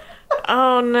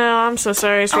 Oh, no, I'm so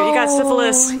sorry, sweetie. You got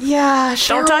syphilis. Yeah,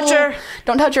 Cheryl.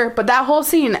 Don't touch her. But that whole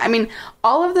scene, I mean,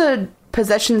 all of the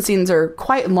possession scenes are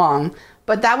quite long,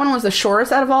 but that one was the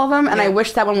shortest out of all of them, and I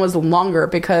wish that one was longer,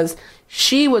 because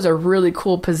she was a really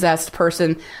cool possessed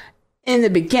person in the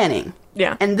beginning.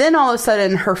 Yeah. And then all of a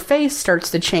sudden, her face starts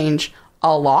to change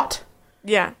a lot.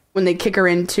 Yeah. When they kick her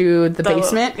into the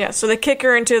basement. Yeah, so they kick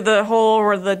her into the hole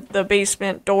where the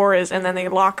basement door is, and then they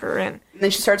lock her in. And then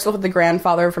she starts to look at the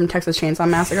grandfather from Texas Chainsaw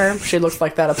Massacre. She looks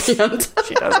like that at the end.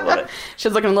 She does a little bit.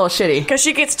 She's looking a little shitty. Because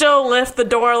she could still lift the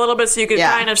door a little bit so you could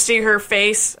kind of see her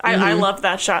face. I love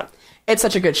that shot. It's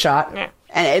such a good shot. Yeah.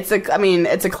 And it's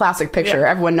a classic picture.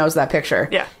 Yeah. Everyone knows that picture.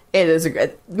 Yeah. It is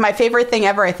my favorite thing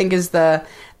ever, I think, is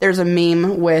there's a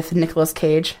meme with Nicolas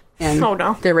Cage. And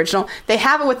the original. They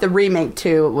have it with the remake,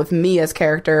 too, with Mia's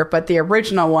character. But the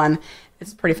original one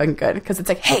is pretty fucking good. Because it's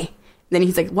like, hey. And then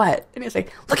he's like, what? And he's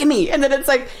like, look at me. And then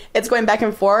it's going back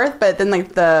and forth. But then,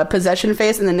 the possession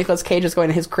face. And then Nicolas Cage is going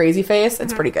to his crazy face.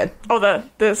 It's pretty good. Oh,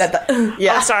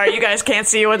 yeah. Oh, sorry. You guys can't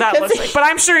see what that looks like. But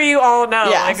I'm sure you all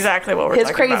know exactly what we're talking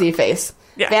about. His crazy face.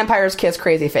 Yeah. Vampires kiss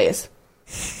crazy face.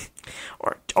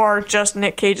 Or just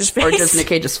Nick Cage's face. Or just Nick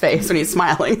Cage's face when he's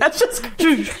smiling. That's just...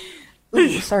 Ooh,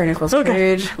 sorry, Nicolas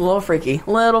Cage. A little freaky.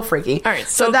 All right.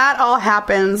 So that all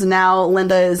happens. Now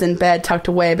Linda is in bed, tucked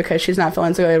away, because she's not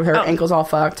feeling so good. Her ankle's all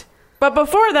fucked. But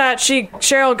before that,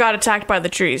 Cheryl got attacked by the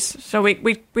trees. So we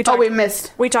talked. Oh, we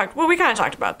missed. We kind of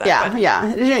talked about that.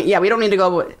 Yeah. We don't need to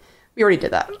go. We already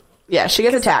did that. Yeah, she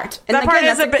gets attacked. And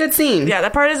that's a good scene. Yeah,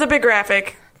 that part is a bit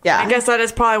graphic. Yeah. I guess that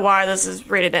is probably why this is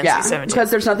rated NC-17. Yeah,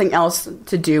 because there's nothing else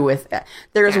to do with it.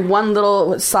 There's one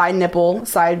little side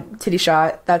titty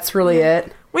shot. That's really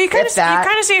it. Well, you kind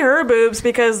of see her boobs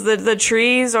because the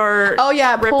trees are. Oh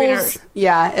yeah, it pulls. Her.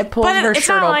 Yeah, it pulls her shirt open. It's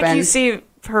not like you see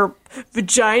her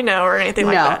vagina or anything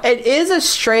like that. No, it is a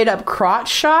straight up crotch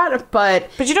shot, but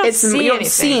you don't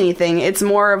see anything. It's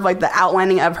more of like the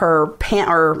outlining of her pant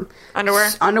or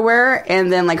underwear,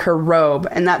 and then like her robe,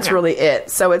 and that's really it.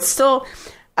 So it's still,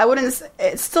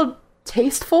 it's still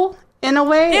tasteful. In a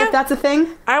way, if that's a thing.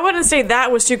 I wouldn't say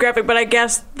that was too graphic, but I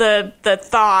guess the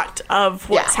thought of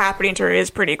what's happening to her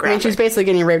is pretty graphic. I mean, she's basically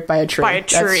getting raped by a tree.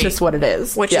 That's just what it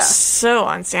is. Which is so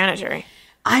unsanitary.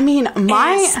 I mean, and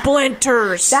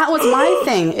splinters. That was my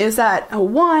thing, is that,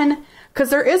 one,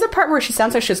 because there is a part where she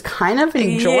sounds like she's kind of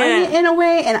enjoying it in a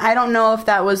way, and I don't know if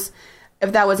that was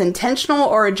intentional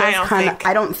or just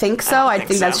I don't think so. I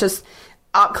think that's just...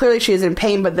 clearly she is in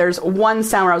pain, but there's one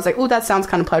sound where I was like, ooh, that sounds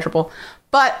kind of pleasurable.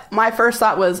 But my first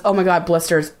thought was, oh my god,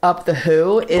 blisters up the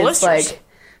who is blisters. Like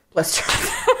blisters.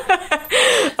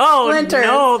 Oh splinters.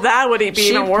 No, that would be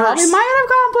even worse. Probably might have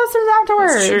gotten blisters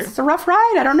afterwards. It's a rough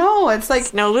ride. I don't know. It's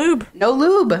like no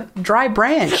lube, dry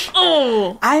branch.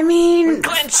 Oh, I mean,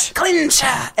 clinch.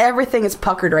 Everything is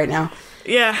puckered right now.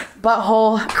 Yeah,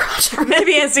 butthole, crotch.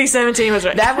 Maybe NC-17 was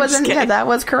right. That wasn't. Yeah, that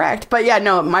was correct. But yeah,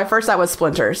 no, my first thought was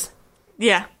splinters.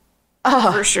 Yeah,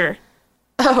 for sure.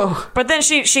 Oh, but then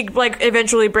she like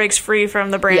eventually breaks free from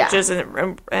the branches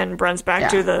and runs back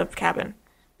to the cabin.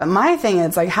 But my thing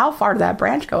is like, how far did that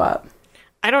branch go up?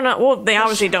 I don't know. Well, they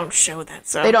obviously don't show that.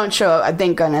 So they don't show it,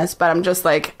 thank goodness. But I'm just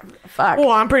like, fuck.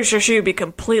 Well, I'm pretty sure she would be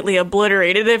completely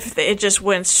obliterated if it just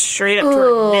went straight up to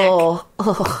her neck.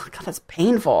 Oh, God, that's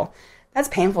painful. That's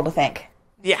painful to think.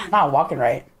 Yeah, not walking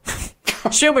right.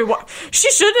 She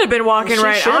shouldn't have been walking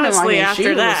right. Honestly,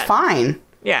 after that, she was fine.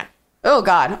 Yeah. Oh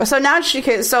God! So now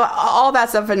so all that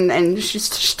stuff, and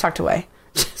she's tucked away.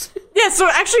 Yeah. So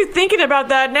actually, thinking about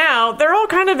that now, they're all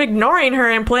kind of ignoring her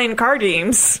and playing card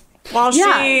games while she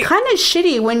kind of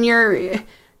shitty when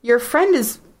your friend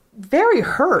is very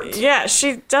hurt. Yeah,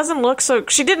 she didn't look so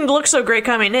great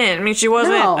coming in. I mean, she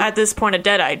wasn't at this point a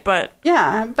deadite, but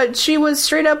but she was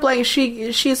straight up like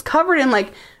she's covered in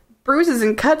like bruises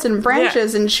and cuts and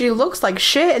branches, and she looks like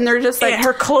shit, and they're just like...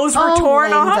 her clothes were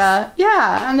torn off?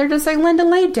 Yeah, and they're just like, Linda,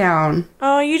 lay down.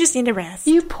 Oh, you just need to rest.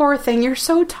 You poor thing, you're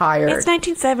so tired. It's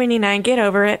 1979, get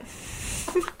over it.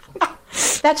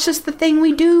 That's just the thing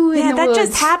we do in the woods. That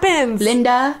just happens.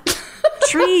 Linda.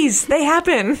 Trees, they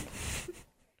happen.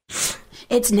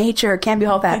 It's nature, can't be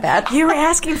all that bad. You were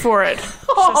asking for it.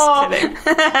 Just kidding.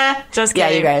 Just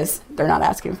kidding. Yeah, you guys, they're not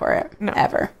asking for it. No.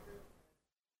 Ever.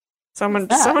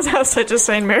 Someone's house I just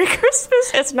saying Merry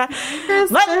Christmas. It's not.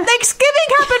 Let Thanksgiving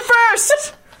happen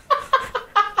first.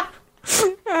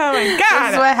 Oh my God!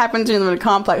 This is what happens in the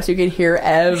complex. You can hear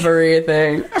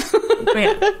everything.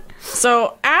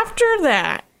 So after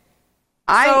that,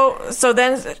 so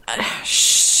then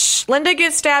Linda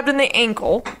gets stabbed in the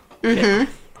ankle, and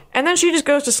then she just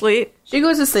goes to sleep. She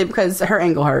goes to sleep because her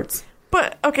ankle hurts.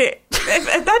 But, okay,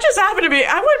 if that just happened to me,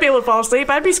 I wouldn't be able to fall asleep.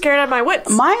 I'd be scared out of my wits.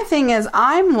 My thing is,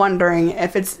 I'm wondering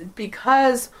if it's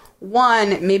because,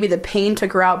 one, maybe the pain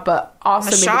took her out, but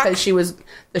also because she was...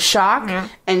 The shock,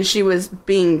 and she was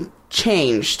being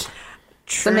changed.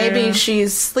 True. So maybe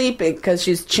she's sleeping because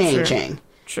she's changing.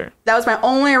 Sure. That was my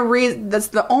only reason... That's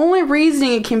the only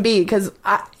reasoning it can be, because,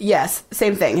 yes,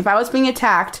 same thing. If I was being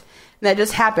attacked, and that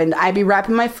just happened, I'd be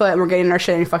wrapping my foot, and we're getting our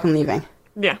shit and fucking leaving.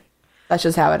 Yeah. That's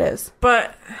just how it is.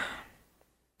 But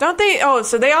don't they... Oh,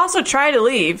 so they also try to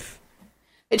leave.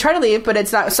 They try to leave, but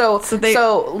it's not... So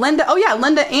Linda... Oh, yeah,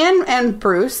 Linda and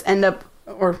Bruce end up...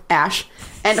 Or Ash.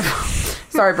 And...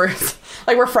 sorry, Bruce.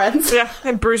 Like, we're friends. Yeah,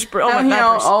 and Bruce... Oh, my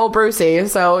God, Bruce. Brucey.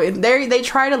 So they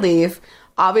try to leave.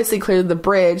 Obviously, clearly, the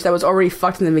bridge that was already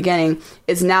fucked in the beginning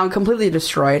is now completely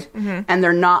destroyed. And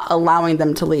they're not allowing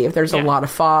them to leave. There's a lot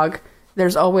of fog.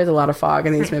 There's always a lot of fog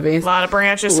in these movies. A lot of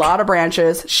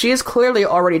branches. She is clearly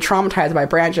already traumatized by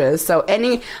branches. So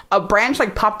a branch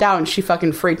like popped out and she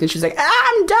fucking freaked and she's like,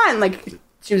 I'm done. Like,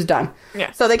 she was done.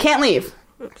 Yeah. So they can't leave.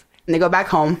 And they go back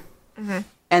home.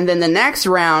 And then the next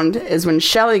round is when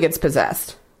Shelley gets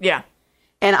possessed. Yeah.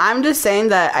 And I'm just saying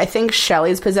that I think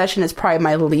Shelley's possession is probably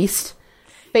my least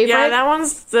favorite. Yeah, that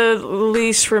one's the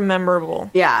least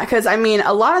memorable. Yeah, because, I mean,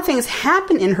 a lot of things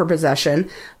happen in her possession.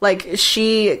 Like,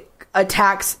 she...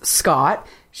 attacks Scott.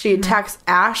 She attacks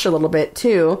Ash a little bit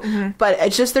too. But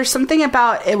it's just there's something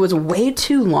about it was way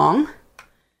too long.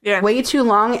 Yeah. Way too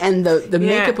long, and the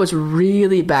makeup was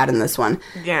really bad in this one.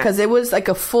 Yeah. Because it was like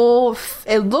a full...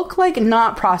 It looked like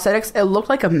not prosthetics. It looked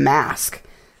like a mask.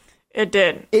 It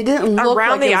did. It didn't look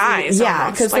around like the eyes. Yeah,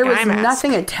 because there was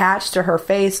nothing attached to her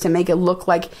face to make it look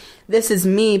like this is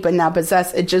me, but now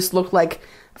possessed. It just looked like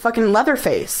fucking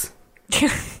Leatherface.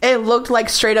 It looked like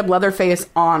straight up Leatherface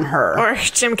on her. Or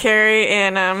Jim Carrey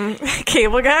in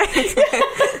Cable Guy.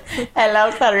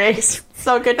 Hello, Clarice.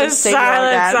 So good to see you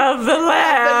again. Silence of the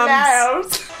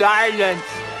Lambs. Silence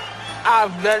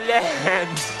of the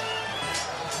Lambs.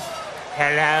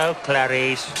 Hello,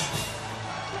 Clarice.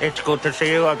 It's good to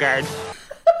see you again.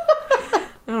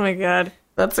 Oh my god.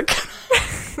 That's a...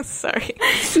 Sorry.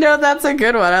 No, that's a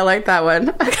good one. I like that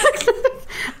one.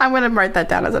 I'm going to write that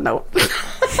down as a note.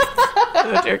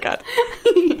 Oh dear god.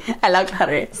 Hello,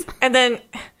 Clarice. And then,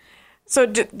 so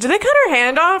do they cut her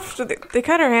hand off? They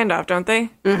cut her hand off, don't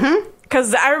they? Mm-hmm.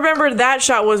 Because I remember that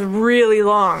shot was really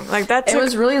long. Like that took... It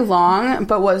was really long,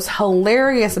 but what's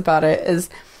hilarious about it is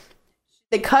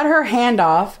they cut her hand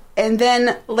off, and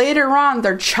then later on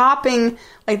they're chopping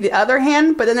like the other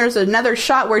hand, but then there's another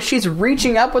shot where she's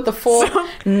reaching up with the full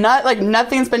nut, like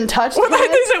nothing's been touched. What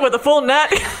did they say, with a full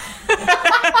nut?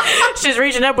 She's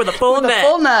reaching up with a full nut. A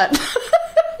full nut.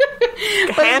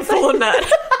 A handful of nut.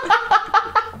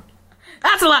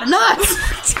 That's a lot of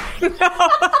nuts.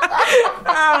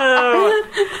 Oh.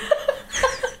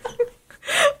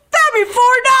 That'd be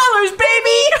 $4,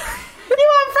 baby. You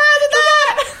want fries with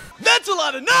that? That's a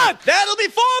lot of nuts. That'll be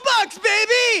 $4,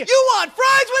 baby. You want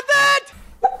fries with that?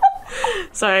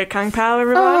 Sorry, Kung Pao,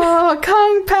 everyone. Oh,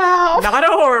 Kung Pao. Not a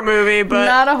horror movie,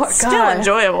 but still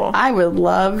enjoyable. I would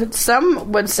love.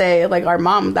 Some would say, like our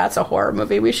mom, that's a horror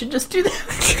movie. We should just do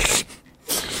that.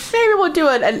 Maybe we'll do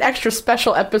an extra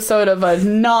special episode of a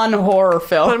non-horror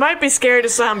film. But it might be scary to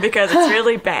some because it's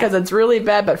really bad. Because it's really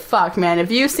bad, but fuck, man.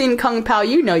 If you've seen Kung Pao,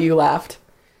 you know you laughed.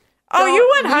 Oh,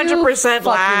 you 100%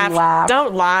 laughed.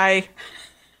 Don't lie.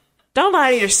 Don't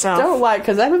lie to yourself. Don't lie,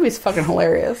 because that movie's fucking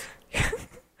hilarious.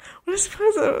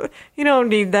 You don't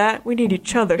need that. We need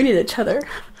each other. We need each other.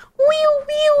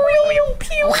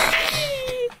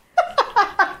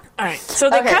 Alright, so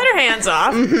they cut her hands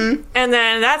off, and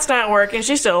then that's not working.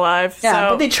 She's still alive. Yeah,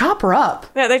 but they chop her up.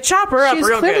 Yeah, they chop her up real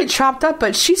good. She's clearly chopped up,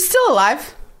 but she's still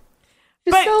alive.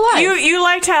 But you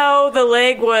liked how the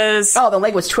leg was... Oh, the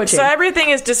leg was twitching. So everything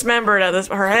is dismembered.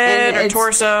 Her head, her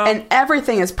torso. And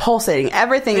everything is pulsating.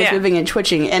 Everything is moving and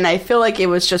twitching. And I feel like it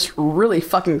was just really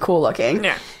fucking cool looking.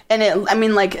 Yeah. And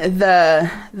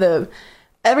the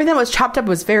everything that was chopped up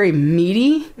was very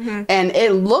meaty. Mm-hmm. And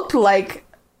it looked like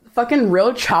fucking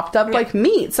real chopped up like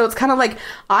meat. So it's kind of like,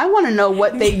 I want to know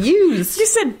what they used. You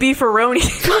said beefaroni.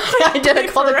 I did. I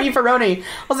called it beefaroni. I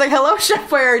was like, hello, Chef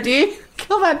Boyardee.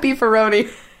 Kill that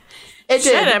beefaroni.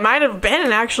 It might have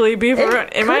been actually beefaroni.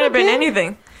 It might have been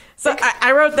anything. So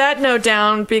I wrote that note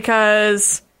down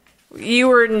because you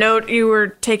were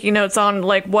taking notes on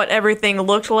like what everything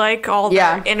looked like, all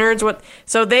the innards.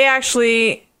 So they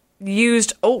actually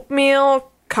used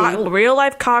oatmeal, real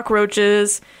life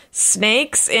cockroaches,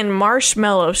 snakes, and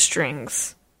marshmallow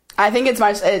strings. I think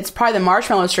it's probably the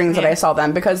marshmallow strings that I saw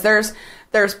then, because there's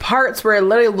parts where it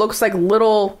literally looks like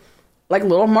little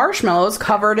marshmallows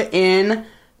covered in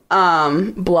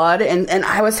blood, and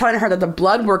I was telling her that the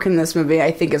blood work in this movie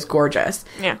I think is gorgeous.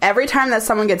 Yeah. Every time that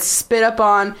someone gets spit up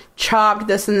on, chopped,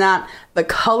 this and that, the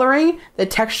coloring, the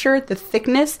texture, the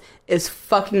thickness is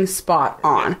fucking spot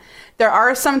on. There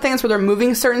are some things where they're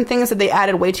moving certain things that they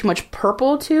added way too much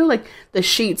purple to, like the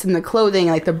sheets and the clothing,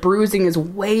 like the bruising is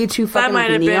way too fucking neon purple. That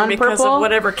might have been because of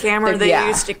whatever camera they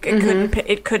used. It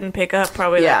couldn't pick up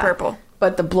probably that purple.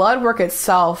 But the blood work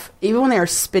itself, even when they are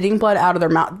spitting blood out of their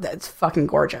mouth, that's fucking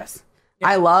gorgeous. Yeah.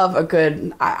 I love a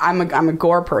good... I'm a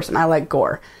gore person. I like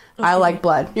gore. Okay. I like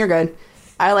blood. You're good.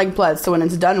 I like blood. So when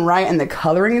it's done right and the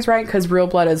coloring is right, because real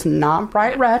blood is not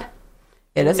bright red.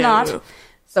 It is not.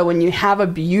 So when you have a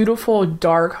beautiful,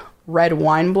 dark, red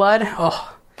wine blood,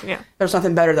 there's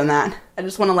nothing better than that. I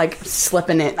just want to, slip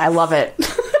in it. I love it.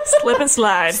 Slip and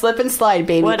slide. Slip and slide,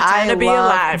 baby. What a time to be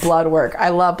alive. Blood work. I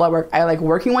love blood work. I like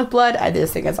working with blood. I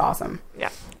just think it's awesome. Yeah.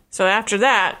 So after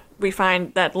that, we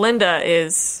find that Linda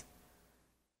is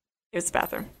the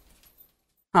bathroom.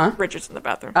 Huh? Richard's in the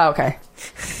bathroom. Oh, okay. I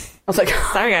was like...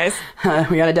 Sorry, guys.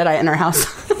 We got a deadite in our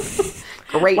house.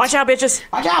 Great. Watch out, bitches.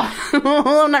 Watch out.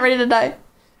 I'm not ready to die.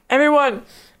 Everyone,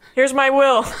 here's my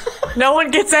will. No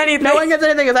one gets anything. No one gets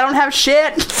anything because I don't have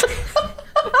shit.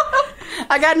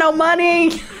 I got no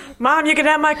money. Mom, you can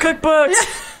have my cookbooks. Yeah.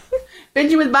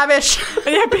 Benji with Babish.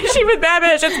 Yeah, Benji with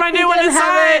Babish. It's my new one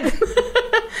inside.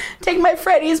 Take my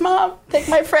Freddy's, Mom. Take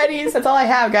my Freddy's. That's all I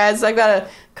have, guys. I've got a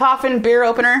coffin beer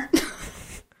opener.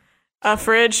 A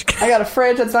fridge. I got a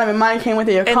fridge. That's not even mine. Came with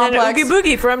you. And complex. Then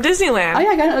Oogie Boogie from Disneyland. Oh, yeah,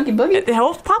 I got an Oogie Boogie. It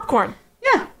holds popcorn.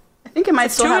 Yeah. I think it might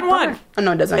still have 2 in 1. Oh,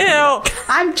 no, it doesn't. Ew.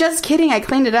 I'm just kidding. I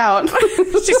cleaned it out.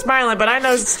 She's smiling, but I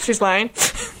know she's lying.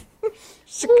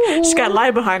 She's got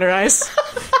lie behind her eyes.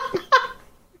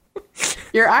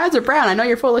 Your eyes are brown. I know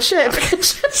you're full of shit.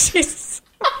 Jesus.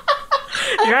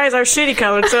 Your eyes are shitty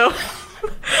colored, so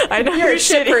I know you're a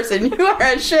shit person. You are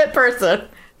a shit person.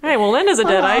 Hey, well, Linda's a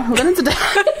deadite. Linda's a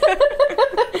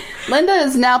deadite. Linda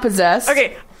is now possessed.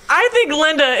 Okay, I think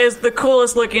Linda is the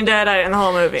coolest looking deadite in the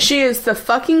whole movie. She is the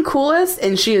fucking coolest,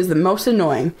 and she is the most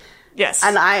annoying. Yes.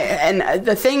 And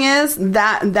the thing is,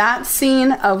 that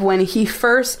scene of when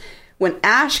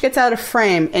Ash gets out of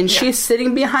frame and she's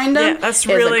sitting behind him, that's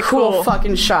really is a cool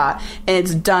fucking shot. And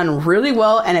it's done really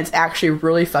well, and it's actually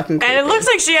really fucking creepy. And it looks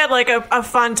like she had like a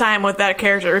fun time with that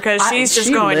character because she's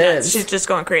just going nuts. She's just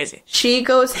going crazy. She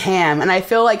goes ham, and I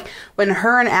feel like when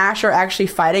her and Ash are actually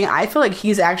fighting, I feel like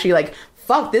he's actually like,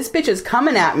 fuck, this bitch is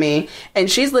coming at me, and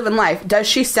she's living life. Does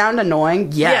she sound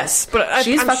annoying? Yes. But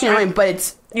she's fucking annoying, but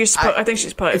it's... I think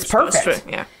she's it's perfect.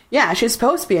 Yeah. Yeah, she's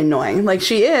supposed to be annoying. Like,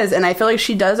 she is, and I feel like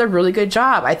she does a really good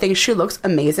job. I think she looks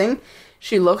amazing.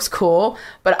 She looks cool,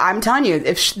 but I'm telling you,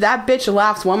 if that bitch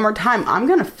laughs one more time, I'm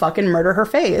gonna fucking murder her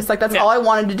face. Like, that's all I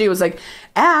wanted to do was like,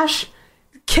 Ash,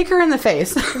 kick her in the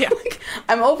face. Yeah. Like,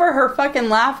 I'm over her fucking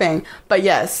laughing. But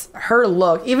yes, her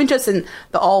look, even just in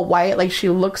the all white, like, she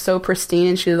looks so pristine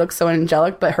and she looks so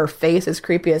angelic, but her face is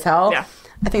creepy as hell. Yeah.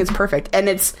 I think it's perfect. And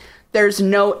there's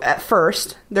no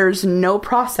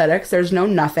prosthetics, there's no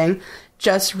nothing.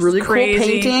 Just really cool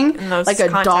painting, like a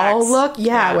contacts. Doll look,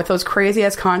 with those crazy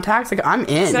ass contacts. Like, I'm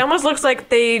in. So it almost looks like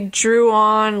they drew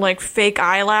on like fake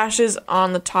eyelashes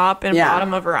on the top and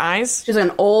bottom of her eyes. She's like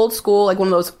an old school, like one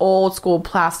of those old school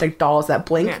plastic dolls that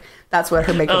blink. Yeah. That's what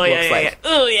her makeup looks like. Yeah.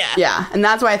 Oh yeah. Yeah, and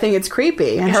that's why I think it's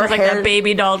creepy. And her hair, like that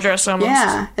baby doll dress almost.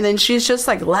 Yeah, and then she's just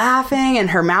like laughing, and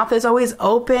her mouth is always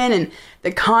open, and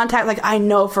the contact. Like, I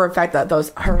know for a fact that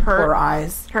her poor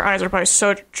eyes. Her eyes are probably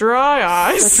so dry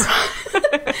eyes.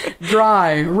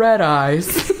 Dry red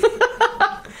eyes.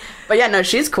 But yeah, no,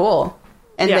 she's cool,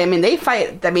 and they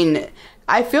fight. I mean,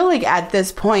 I feel like at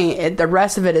this point, the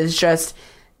rest of it is just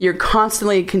you're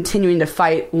constantly continuing to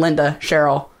fight Linda,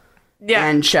 Cheryl. Yeah.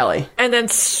 And Shelley. And then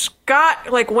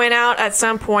Scott, like, went out at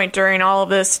some point during all of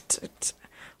this.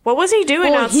 What was he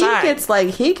doing outside?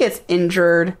 He gets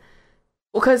injured.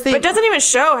 But it doesn't even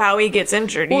show how he gets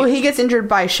injured. Well, he gets injured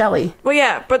by Shelley. Well,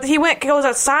 yeah, but goes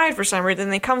outside for some reason,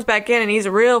 and he comes back in, and he's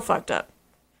real fucked up.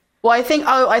 Well, I think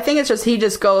it's just he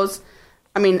just goes...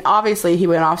 I mean, obviously, he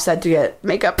went off set to get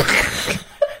makeup.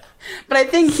 But I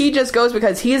think he just goes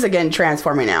because he's, again,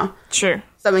 transforming now. Sure.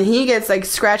 So, I mean, he gets, like,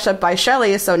 scratched up by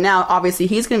Shelley, so now, obviously,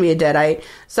 he's going to be a deadite.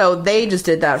 So, they just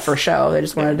did that for show. They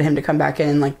just wanted him to come back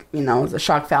in, like, you know, as a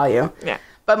shock value. Yeah.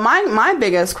 But my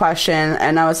biggest question,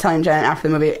 and I was telling Jen after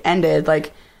the movie ended,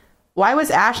 like, why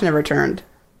was Ash never turned?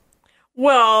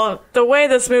 Well, the way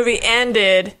this movie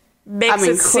ended makes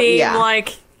it seem like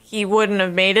he wouldn't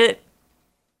have made it.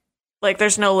 Like,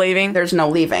 there's no leaving. There's no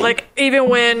leaving. Like, even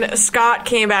when Scott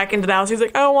came back into the house, he's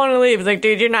like, I don't want to leave. He's like,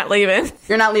 dude, you're not leaving.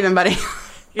 You're not leaving, buddy.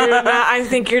 I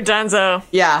think you're donezo.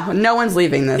 Yeah, no one's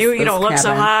leaving this. You don't look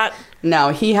so hot. No,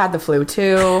 he had the flu,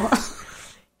 too.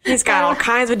 He's got all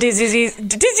kinds of diseases. He's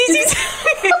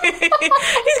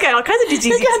got all kinds of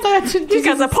diseases. He's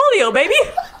got the polio, baby.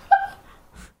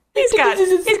 He's got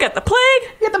the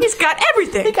plague. He's got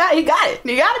everything. He got it.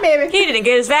 You got it, baby. He didn't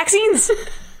get his vaccines.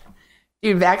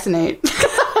 Dude, vaccinate.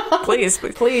 Please do.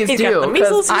 He's got the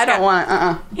measles. I don't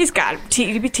want He's got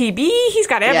TB. He's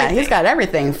got everything. Yeah, he's got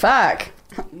everything. Fuck.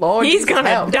 Lord, he's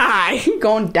gonna die. He's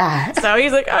gonna die. So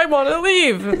he's like, I want to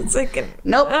leave. It's like,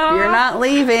 nope, you're not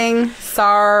leaving.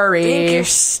 Sorry. I think you're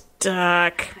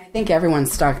stuck. I think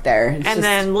everyone's stuck there.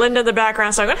 Then Linda in the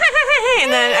background starts going, hey,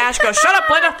 and then Ash goes, shut up,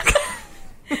 Linda.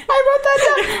 I wrote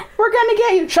that down. We're gonna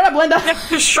get you. Shut up, Linda.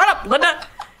 Shut up, Linda.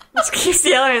 Just keeps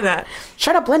yelling that.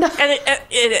 Shut up, Linda.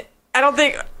 And I don't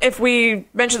think if we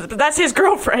mentioned that, but that's his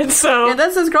girlfriend, so... Yeah,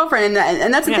 that's his girlfriend,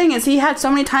 and that's the thing, is he had so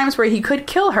many times where he could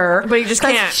kill her. But he just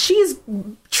can't. She's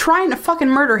trying to fucking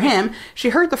murder him. She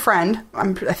hurt the friend,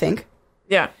 I think.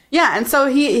 Yeah. Yeah, and so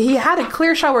he had a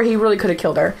clear shot where he really could have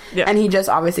killed her. Yeah. And he just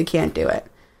obviously can't do it.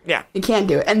 Yeah. He can't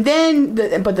do it. And then,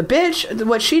 but the bitch,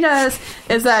 what she does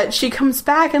is that she comes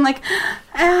back and like,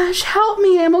 Ash, help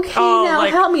me. I'm okay now.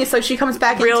 Like, help me. So she comes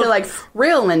back into like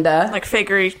real Linda. Like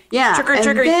fakery. Yeah.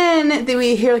 Trickery. And then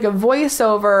we hear like a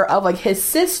voiceover of like his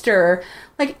sister.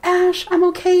 Like, Ash, I'm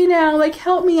okay now. Like,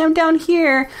 help me. I'm down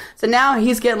here. So now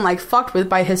he's getting like fucked with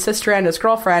by his sister and his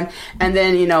girlfriend. And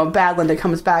then, you know, bad Linda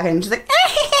comes back and she's like,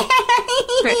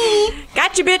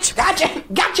 gotcha, bitch. Gotcha.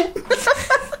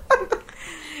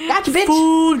 Gotcha, bitch.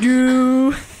 Fooled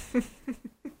you.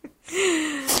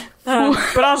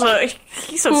 But also,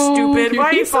 he's so stupid.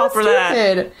 Why do you fall for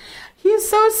that? He's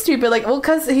so stupid. Like, well,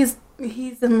 because he's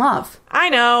in love. I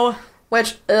know.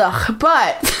 Which, ugh,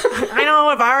 but I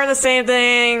know if I were in the same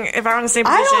thing, if I were in the same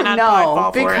position, I'd probably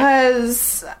fall for it.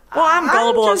 Because I'm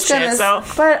gullible as shit, so.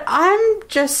 But I'm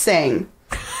just saying.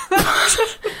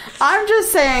 I'm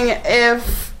just saying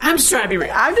if... I'm just trying to be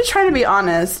real. I'm just trying to be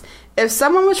honest. If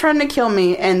someone was trying to kill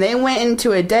me and they went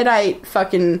into a deadite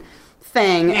fucking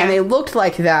thing and they looked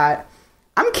like that,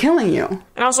 I'm killing you.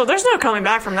 And also, there's no coming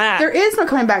back from that. There is no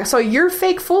coming back. So your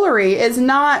fake foolery is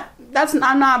not...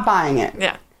 I'm not buying it.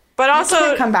 Yeah. But also, you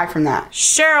can't come back from that.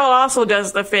 Cheryl also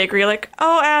does the fake where you're like,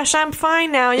 oh, Ash, I'm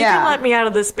fine now. You can let me out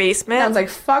of this basement. I was like,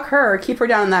 fuck her. Keep her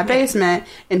down in that basement.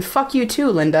 And fuck you too,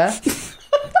 Linda.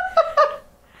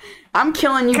 I'm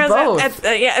killing you both.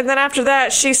 And then after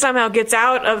that, she somehow gets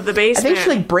out of the basement. I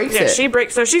think she breaks it. She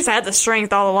breaks. So she's had the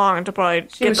strength all along to probably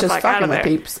get the fuck out of there.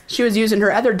 Peeps. She was using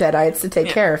her other deadites to take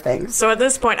care of things. So at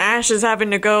this point, Ash is having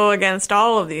to go against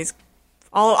all of these.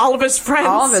 All of his friends.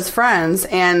 All of his friends,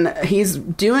 and he's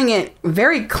doing it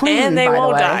very clean, and they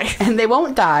won't die. And they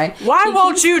won't die. Why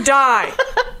won't you die?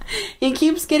 He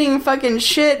keeps getting fucking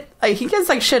shit. Like, he gets,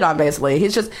 like, shit on, basically.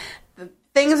 He's just...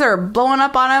 Things are blowing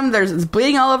up on him. There's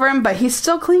bleeding all over him, but he's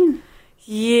still clean.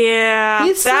 Yeah.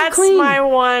 He's still that's clean. my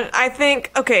one. I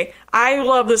think... Okay, I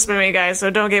love this movie, guys, so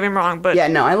don't get me wrong, but... Yeah,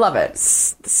 no, I love it.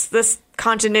 This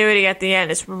continuity at the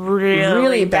end is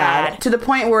really bad. To the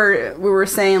point where we were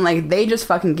saying, like, they just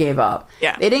fucking gave up.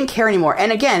 Yeah. They didn't care anymore.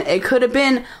 And again, it could have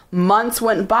been months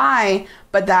went by,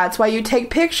 but that's why you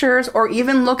take pictures or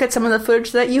even look at some of the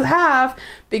footage that you have,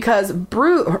 because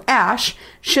Ash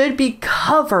should be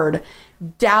covered,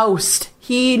 doused.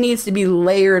 He needs to be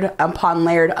layered upon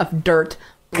layered of dirt,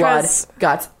 blood,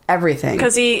 guts, everything.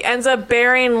 Because he ends up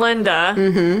burying Linda,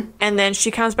 and then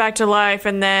she comes back to life,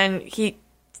 and then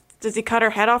does he cut her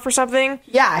head off or something?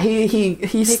 Yeah,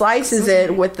 he slices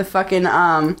it with the fucking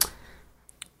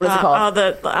what's it called?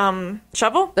 The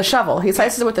shovel? The shovel. He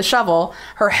slices it with the shovel.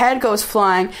 Her head goes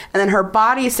flying, and then her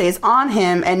body stays on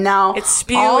him, and now it's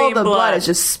spewing all the blood is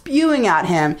just spewing at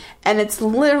him, and it's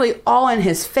literally all in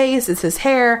his face. It's his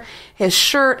hair, his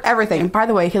shirt, everything. And by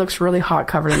the way, he looks really hot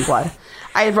covered in blood.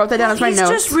 I wrote that down as my notes. He's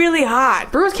just really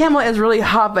hot. Bruce Campbell is really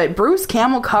hot, but Bruce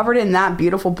Campbell covered in that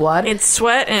beautiful blood. It's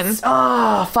sweat and...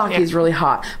 Oh, fuck, he's really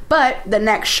hot. But the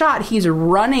next shot, he's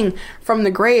running from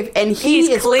the grave, and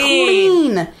he's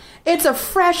clean. It's a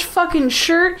fresh fucking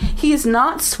shirt. He's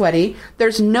not sweaty.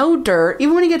 There's no dirt.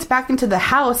 Even when he gets back into the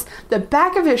house, the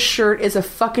back of his shirt is a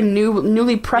fucking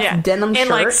newly pressed denim shirt. And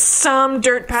like some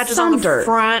dirt patches on the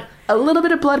front. A little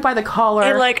bit of blood by the collar.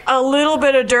 And like a little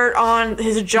bit of dirt on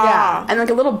his jaw. Yeah, and like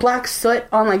a little black soot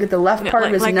on like the left part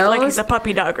of his nose. Like he's a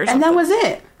puppy dog or something. And that was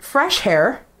it. Fresh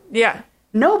hair. Yeah.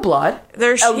 No blood.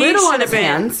 There's a little on his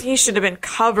hands. He should have been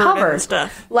covered in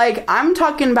stuff. Like, I'm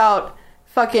talking about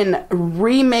fucking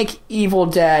remake Evil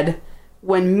Dead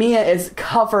when Mia is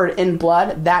covered in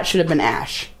blood. That should have been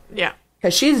Ash. Yeah.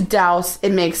 Because she's doused,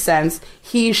 it makes sense.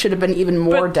 He should have been even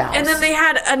more doused. And then they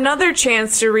had another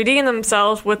chance to redeem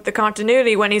themselves with the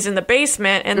continuity when he's in the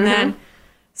basement, and then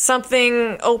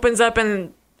something opens up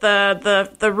in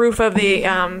the roof of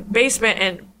the basement,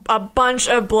 and a bunch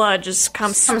of blood just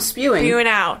comes spewing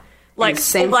out. Like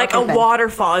a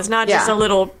waterfall. It's not just a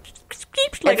little...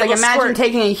 It's like imagine squirt.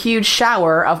 taking a huge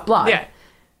shower of blood. Yeah.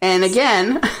 And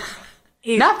again,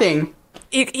 nothing.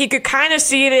 He could kind of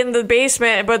see it in the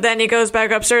basement, but then he goes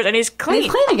back upstairs and he's clean. And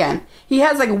he's clean again. He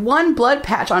has like one blood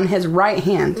patch on his right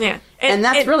hand. Yeah. And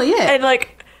that's really it. And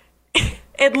like,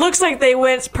 it looks like they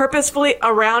went purposefully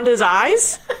around his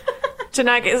eyes to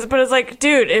not get, but it's like,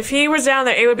 dude, if he was down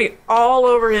there, it would be all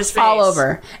over his face. All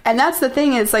over. And that's the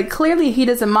thing, is like, clearly he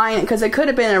doesn't mind, because it could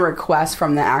have been a request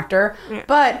from the actor,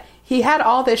 but he had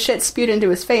all this shit spewed into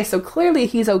his face, so clearly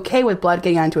he's okay with blood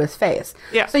getting onto his face.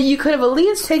 Yeah. So you could have at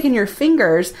least taken your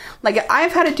fingers, like,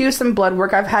 I've had to do some blood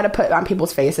work I've had to put on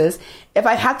people's faces. If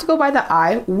I have to go by the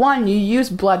eye, one, you use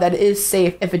blood that is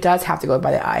safe if it does have to go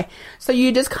by the eye. So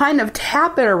you just kind of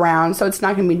tap it around so it's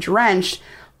not going to be drenched.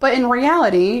 But in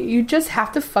reality, you just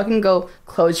have to fucking go,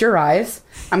 close your eyes.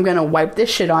 I'm going to wipe this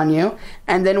shit on you.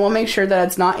 And then we'll make sure that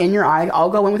it's not in your eye. I'll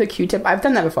go in with a Q-tip. I've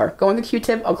done that before. Go in with a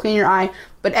Q-tip. I'll clean your eye.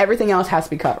 But everything else has to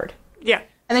be covered. Yeah.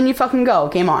 And then you fucking go.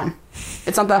 Game on.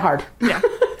 It's not that hard. Yeah.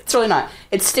 It's really not.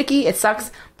 It's sticky. It sucks.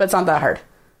 But it's not that hard.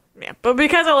 Yeah. But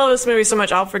because I love this movie so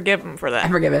much, I'll forgive him for that. I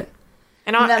forgive it.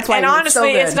 And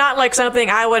honestly, it's not like something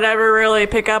I would ever really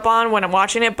pick up on when I'm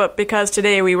watching it. But because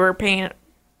today we were paying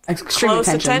extreme close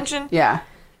attention. Yeah.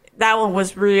 That one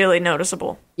was really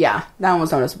noticeable. Yeah, that one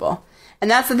was noticeable.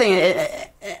 And that's the thing.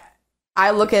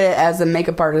 I look at it as a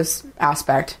makeup artist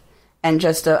aspect and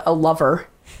just a lover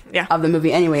of the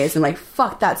movie anyways. And like,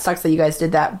 fuck, that sucks that you guys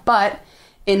did that. But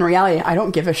in reality, I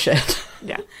don't give a shit.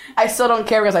 Yeah. I still don't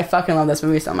care because I fucking love this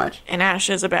movie so much. And Ash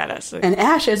is a badass. And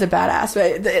Ash is a badass.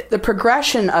 But the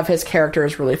progression of his character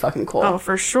is really fucking cool. Oh,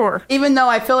 for sure. Even though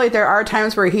I feel like there are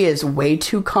times where he is way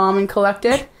too calm and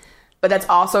collected. But that's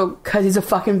also because he's a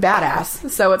fucking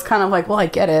badass. So it's kind of like, well, I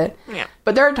get it. Yeah.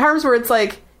 But there are times where it's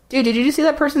like, dude, did you see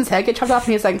that person's head get chopped off?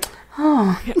 And he's like,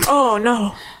 oh. Oh,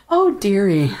 no. Oh,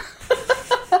 dearie.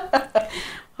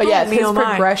 But yes, his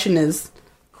progression is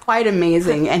quite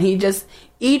amazing. And he just,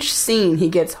 each scene, he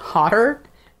gets hotter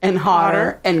and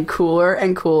hotter and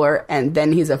cooler. And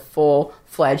then he's a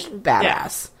full-fledged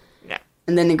badass. Yeah.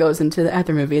 And then it goes into the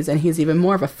other movies, and he's even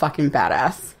more of a fucking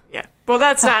badass. Yeah. Well,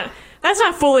 that's not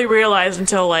fully realized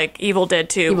until, like, Evil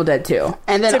Dead 2. Evil Dead 2.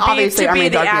 And then obviously Army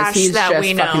of Darkness, he's just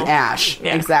fucking Ash.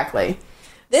 Yeah. Exactly.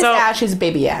 This Ash is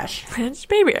baby Ash. It's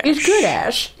baby Ash. He's good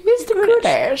Ash. He's the good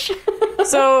Ash.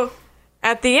 So,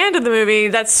 at the end of the movie,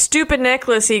 that stupid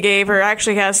necklace he gave her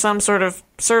actually has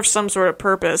serves some sort of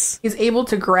purpose. He's able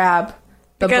to grab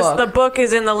the book. Because the book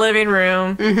is in the living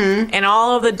room, and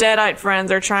all of the Deadite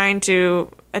friends are trying to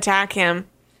attack him.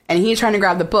 And he's trying to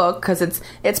grab the book because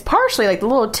it's partially like the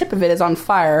little tip of it is on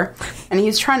fire, and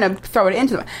he's trying to throw it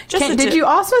into them. Did you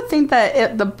also think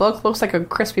that the book looks like a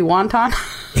crispy wonton?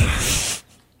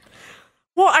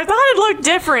 Well, I thought it looked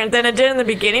different than it did in the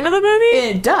beginning of the movie.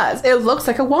 It does. It looks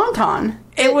like a wonton.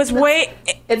 It's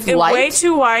light. Way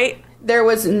too white. There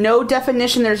was no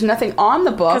definition. There's nothing on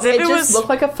the book. It just looked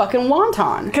like a fucking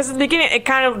wonton. Because in the beginning, it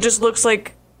kind of just looks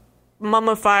like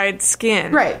mummified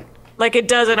skin. Right. Like it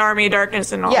does in Army of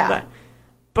Darkness and all of that.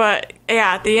 But,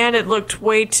 yeah, at the end, it looked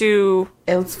way too...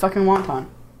 It was fucking wonton.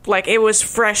 Like it was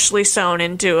freshly sewn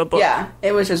into a book. Yeah,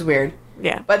 it was just weird.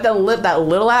 Yeah. But that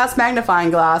little-ass magnifying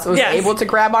glass was able to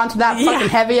grab onto that fucking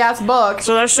heavy-ass book.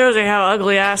 So that shows you how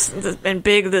ugly-ass and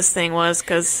big this thing was,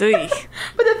 because... But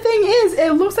the thing is,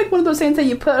 it looks like one of those things that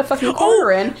you put a fucking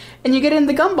quarter in, and you get it in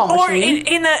the gumball machine.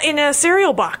 Or in a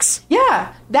cereal box.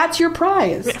 Yeah, that's your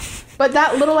prize. Yeah. But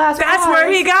that little-ass prize... That's where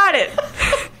he got it.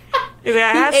 He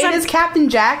ate his Captain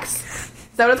Jacks. Is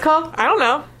that what it's called? I don't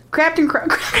know. Captain... I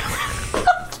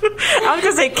was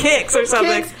going to say Kicks or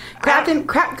something. Kicks. God damn it.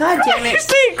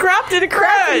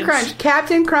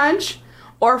 Captain Crunch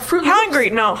or Fruit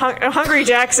Loops. Hungry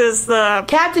Jacks is the...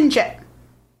 Apple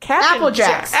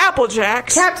Jacks. Apple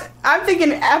Jacks. I'm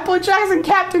thinking Apple Jacks and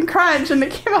Captain Crunch, and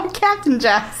it came out Captain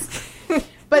Jacks.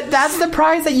 But that's the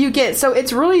prize that you get. So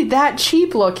it's really that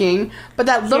cheap looking, but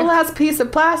that little ass piece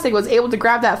of plastic was able to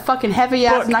grab that fucking heavy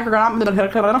ass Necronomicon.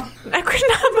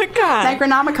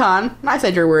 I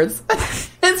said your words.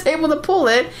 It's able to pull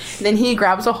it. Then he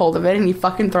grabs a hold of it and he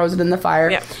fucking throws it in the fire.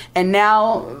 Yep. And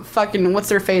now fucking what's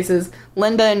their faces?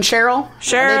 Linda and Cheryl.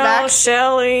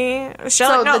 Shelly.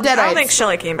 So no, the Deadites. I don't think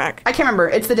Shelly came back. I can't remember.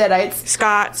 It's the Deadites.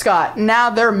 Scott. Now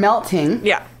they're melting.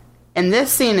 Yeah. And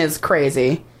this scene is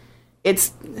crazy.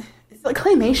 It's like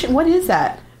claymation. What is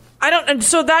that? I don't.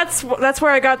 So that's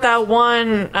where I got that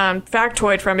one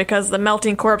factoid from, because the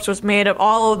melting corpse was made of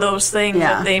all of those things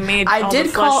that they made. I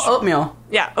did call oatmeal.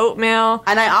 Yeah, oatmeal.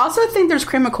 And I also think there's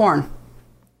cream of corn.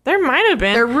 There might have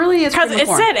been. There really is cream of corn.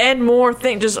 Because it said add more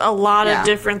things. Just a lot of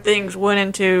different things went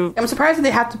into... I'm surprised that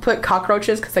they have to put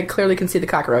cockroaches, because I clearly can see the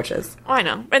cockroaches. Oh, I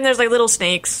know. And there's like little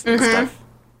snakes and stuff.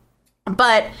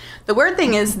 But the weird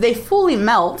thing is they fully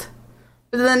melt.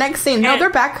 But then the next scene, they're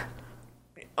back.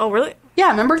 Oh, really?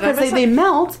 Yeah, remember? Because they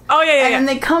melt. Oh, yeah. And then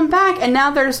they come back, and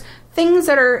now there's things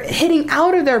that are hitting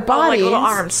out of their bodies. Oh, like little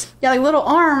arms. Yeah, like little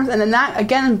arms. And then that,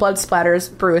 again, blood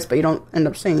splatters Bruce, but you don't end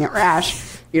up seeing it.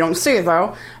 Rash. You don't see it,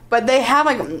 though. But they have,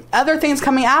 like, other things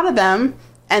coming out of them,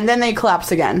 and then they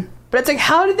collapse again. But it's like,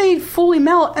 how did they fully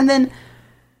melt and then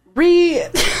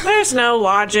There's no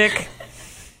logic.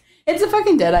 It's a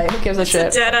fucking Deadite. Who gives a shit?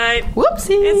 It's a Deadite.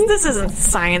 Whoopsie. This isn't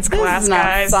science class, this is not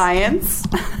guys. Science.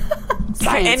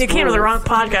 And you came to the wrong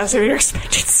podcast if you're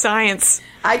expecting science.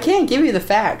 I can't give you the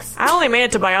facts. I only made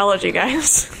it to biology,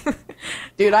 guys.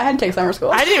 Dude, I had to take summer school.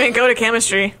 I didn't even go to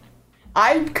chemistry.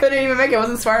 I couldn't even make it. I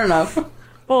wasn't smart enough.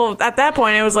 Well, at that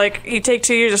point, it was like, you take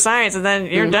 2 years of science, and then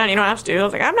you're done. You don't have to do it. I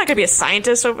was like, I'm not going to be a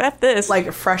scientist, so F this.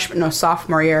 Like,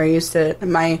 sophomore year, I used to...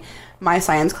 My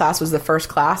science class was the first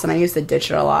class, and I used to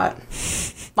ditch it a lot.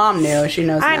 Mom knew. She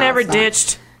knows. I never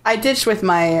ditched. I ditched with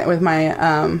my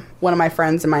one of my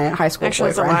friends in my high school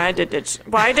boyfriend. That's why I did ditch.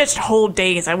 Well, I ditched whole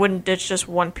days. I wouldn't ditch just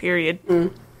one period.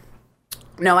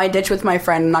 No, I ditched with my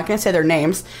friend. I'm not going to say their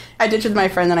names. I ditched with my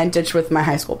friend, then I ditched with my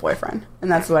high school boyfriend,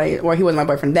 and that's what he wasn't my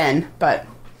boyfriend then, but.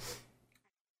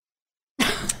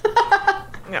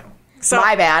 Yeah. So,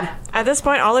 my bad. At this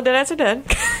point, all the Deadites are dead.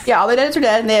 Yeah, all the Deadites are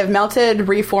dead. They have melted,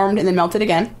 reformed, and then melted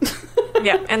again.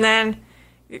 Yeah, and then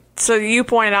So you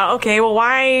pointed out, okay, well,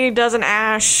 why doesn't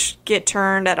Ash get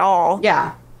turned at all?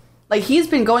 Yeah. Like, he's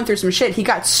been going through some shit. He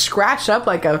got scratched up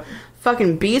like a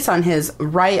fucking beast on his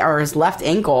right or his left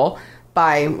ankle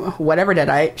by whatever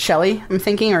Shelly, I'm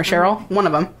thinking, or Cheryl. One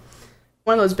of them.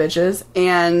 One of those bitches.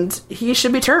 And he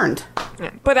should be turned.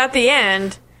 Yeah. But at the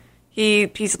end,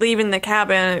 he's leaving the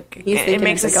cabin. It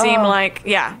makes it seem like,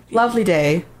 lovely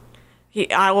day.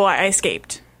 I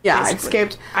escaped. Yeah, basically. I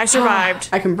escaped. I survived.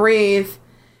 I can breathe.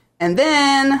 And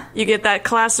then you get that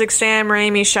classic Sam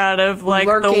Raimi shot of like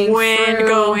the lurking wind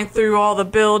going through all the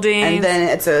buildings. And then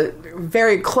it's a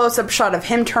very close-up shot of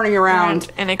him turning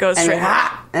around. And it goes straight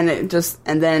up. And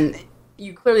then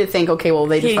you clearly think, okay, well,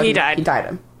 they just he died. He died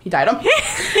him. He died him.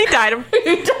 He died him.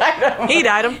 He died him. He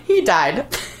died him. He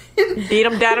died. Need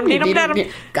him, dad him, need him, dad him.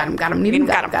 Got him, need him,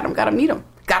 got him, need him.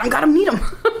 Got him, need him.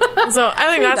 So I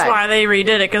think that's why they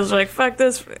redid it, because they're like, fuck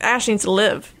this, Ash needs to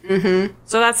live. Mm-hmm.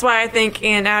 So that's why I think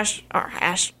in Ash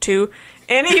 2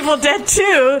 and Evil Dead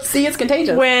 2... See, it's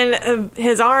contagious. When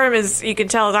his arm is... You can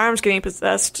tell his arm's getting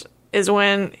possessed is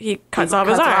when he cuts off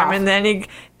his arm. And then he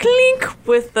clink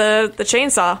with the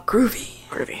chainsaw. Groovy.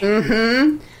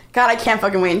 Mm-hmm. God, I can't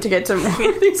fucking wait to get to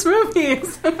these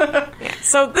movies. Yeah.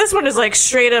 So this one is like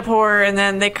straight up horror, and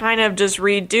then they kind of just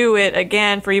redo it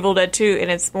again for Evil Dead 2, and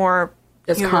it's more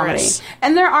just humorous. Comedy.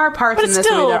 And there are parts in this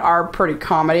movie that are pretty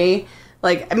comedy.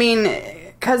 Like, I mean,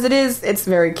 because it's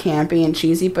very campy and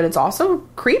cheesy, but it's also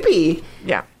creepy.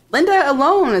 Yeah. Linda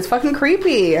alone is fucking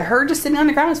creepy. Her just sitting on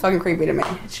the ground is fucking creepy to me.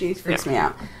 She freaks me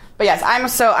out. But yes,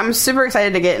 I'm super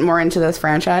excited to get more into this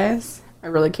franchise. I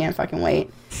really can't fucking wait.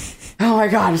 Oh my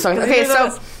god! Okay,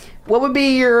 so what would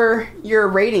be your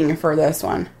rating for this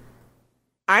one?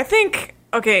 I think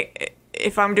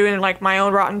if I'm doing like my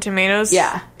own Rotten Tomatoes,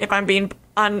 if I'm being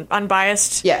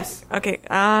unbiased, yes. Okay,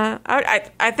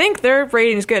 I think their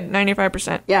rating is good,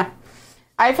 95%. Yeah,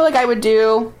 I feel like I would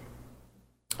do.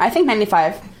 I think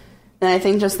 95. And I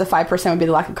think just the 5% would be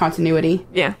the lack of continuity.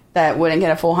 Yeah, that wouldn't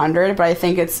get a full 100. But I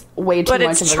think it's way too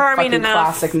much of a fucking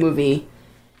classic movie.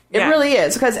 It really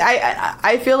is, because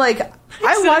I feel like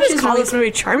I watch this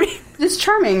movie charming. It's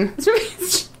charming.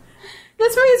 This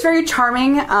movie is very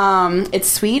charming. It's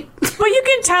sweet, but you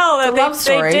can tell that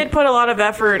they did put a lot of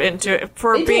effort into it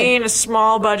for being a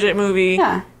small budget movie.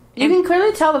 Yeah, you can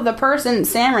clearly tell that the person,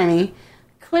 Sam Raimi,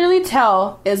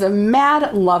 is a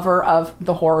mad lover of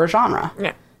the horror genre.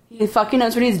 Yeah, he fucking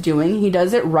knows what he's doing. He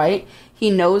does it right.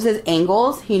 He knows his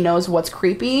angles. He knows what's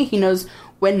creepy. He knows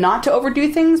when not to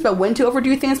overdo things, but when to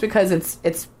overdo things, because it's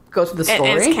goes with the story.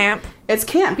 And it's camp. It's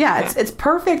camp, yeah. It's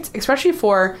perfect, especially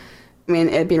for, I mean,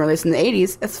 it being released in the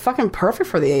 80s. It's fucking perfect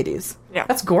for the 80s. Yeah.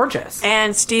 That's gorgeous.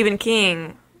 And Stephen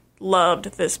King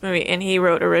loved this movie, and he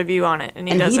wrote a review on it, and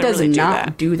he does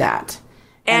not do that.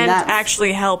 And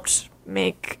actually helped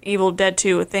make Evil Dead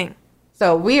 2 a thing.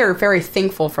 So we are very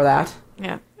thankful for that.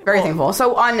 Yeah. Very thankful.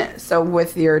 So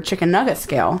with your chicken nugget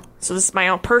scale. So this is my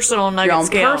own personal nugget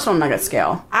scale. Your own personal nugget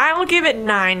scale. I will give it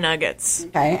 9 nuggets.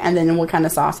 Okay, and then what kind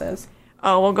of sauces?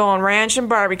 Oh, we'll go on ranch and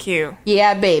barbecue.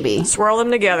 Yeah, baby. Swirl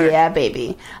them together. Yeah,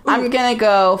 baby. Ooh. I'm gonna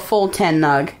go full 10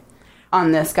 nug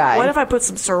on this guy. What if I put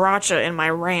some sriracha in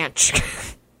my ranch?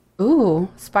 Ooh,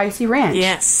 spicy ranch.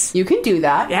 Yes. You can do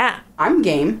that. Yeah. I'm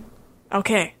game.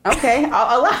 Okay. Okay,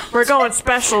 I'll allow it. We're going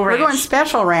special ranch. We're going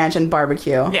special ranch and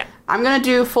barbecue. Yeah. I'm going to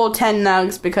do full 10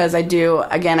 nugs because I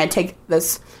take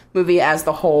this movie as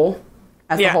the whole,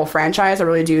 the whole franchise. I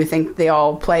really do think they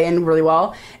all play in really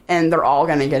well, and they're all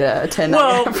going to get a 10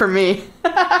 nugget for me.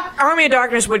 Army of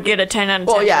Darkness would get a 10 out of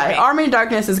 10 Well, yeah, for me. Army of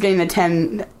Darkness is getting a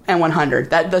 10 and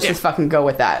 100. Let's just fucking go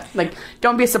with that. Like,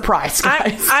 don't be surprised,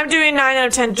 guys. I'm doing 9 out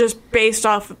of 10 just based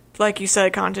off, like you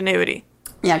said, continuity.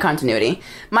 Yeah, continuity.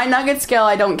 My nugget scale,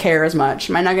 I don't care as much.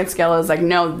 My nugget scale is like,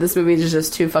 no, this movie is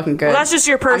just too fucking good. Well, that's just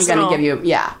your personal. I'm going to give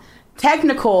you,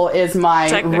 Technical is my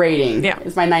rating. Yeah.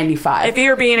 It's my 95. If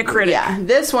you're being a critic. Yeah.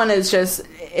 This one is just,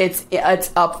 it's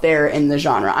up there in the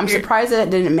genre. I'm surprised that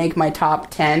it didn't make my top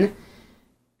 10.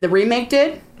 The remake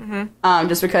did. Mm-hmm.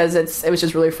 Just because it was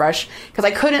just really fresh. Because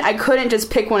I couldn't just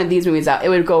pick one of these movies out. It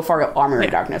would go for Army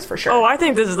of Darkness for sure. Oh, I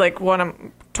think this is like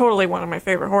totally one of my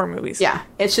favorite horror movies. Yeah,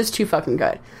 it's just too fucking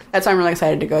good. That's why I'm really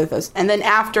excited to go with this. And then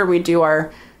after we do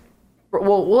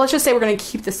well, let's just say we're going to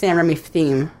keep the Sam Raimi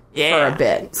theme for a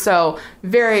bit. So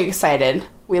very excited.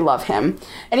 We love him.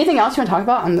 Anything else you want to talk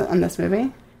about on this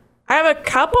movie? I have a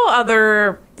couple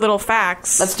other little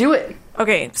facts. Let's do it.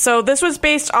 Okay, so this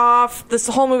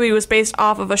whole movie was based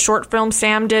off of a short film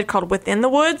Sam did called Within the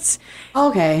Woods.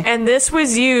 Okay. And this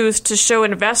was used to show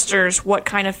investors what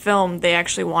kind of film they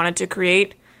actually wanted to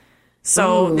create.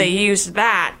 So they used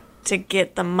that to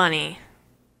get the money.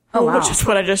 Oh, wow. Which is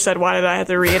what I just said. Why did I have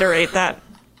to reiterate that?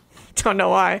 Don't know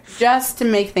why. Just to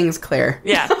make things clear.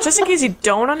 Yeah, just in case you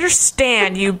don't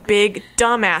understand, you big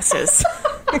dumbasses.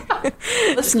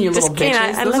 Listen, you little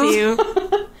bitches. I love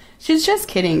you. She's just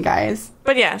kidding, guys.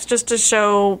 But yeah, it's just to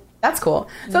show. That's cool.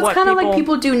 So it's kind of like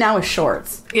people do now with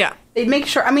shorts. Yeah. They make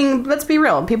sure, I mean, let's be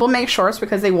real. People make shorts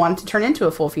because they want to turn into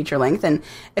a full feature length. And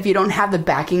if you don't have the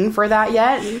backing for that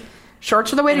yet,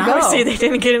 shorts are the way to go. Obviously, they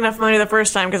didn't get enough money the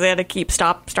first time because they had to keep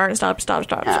start and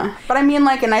stop. Yeah. But I mean,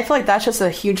 like, and I feel like that's just a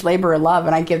huge labor of love.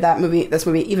 And I give this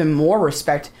movie even more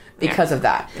respect because of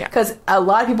that. Because a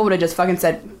lot of people would have just fucking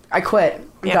said, I quit.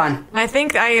 I'm done. I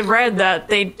think I read that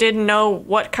they didn't know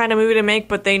what kind of movie to make,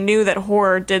 but they knew that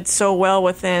horror did so well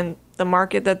within the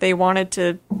market that they wanted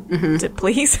to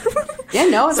please. Yeah,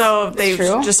 no, so they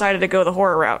decided to go the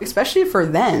horror route, especially for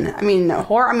then. I mean,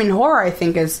 horror. I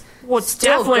think is still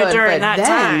definitely good, during but that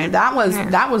then,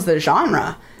 time. That was the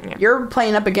genre. Yeah. You're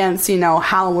playing up against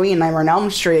Halloween, Nightmare on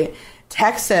Elm Street,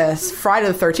 Texas,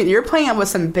 Friday the 13th. You're playing up with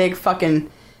some big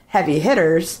fucking heavy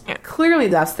hitters. Yeah. Clearly,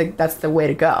 that's the way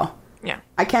to go. Yeah,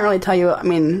 I can't really tell you. I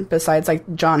mean, besides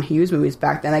like John Hughes movies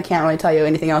back then, I can't really tell you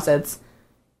anything else that's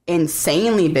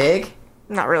insanely big.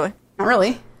 Not really.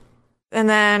 And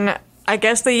then I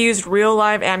guess they used real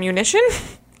live ammunition,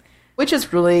 which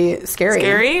is really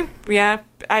scary. Yeah.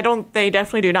 They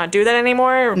definitely do not do that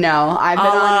anymore. No, I've been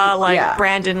on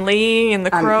Brandon Lee and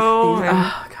The Crow. Oh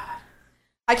god,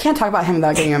 I can't talk about him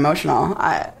without getting emotional.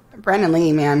 Brandon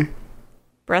Lee, man.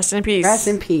 Rest in peace. Rest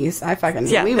in peace. I fucking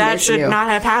that should not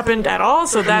have happened at all.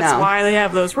 So that's why they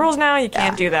have those rules now. You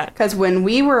can't do that. Because when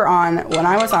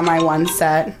I was on my one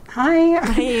set,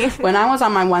 when I was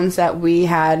on my one set, we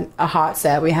had a hot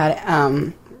set. We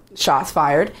had shots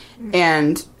fired,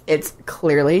 and it's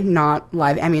clearly not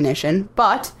live ammunition,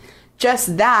 but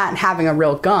just that, having a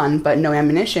real gun but no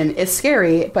ammunition, is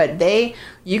scary. But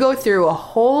you go through a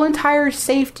whole entire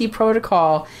safety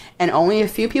protocol, and only a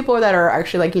few people that are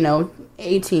actually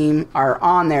A team are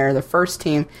on there. The first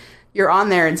team, you're on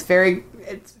there. It's very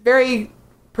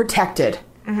protected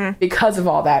because of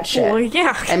all that shit. Well,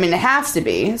 yeah. I mean, it has to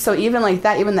be. So even like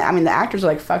that, the actors are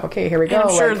like, fuck, okay, here we go. And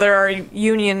I'm sure there are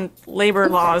union labor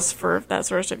laws for that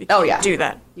sort of stuff. You can't do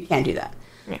that. You can't do that.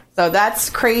 Yeah. So that's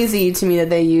crazy to me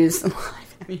that they use.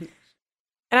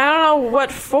 And I don't know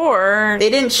what for. They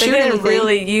didn't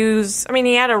really use. I mean,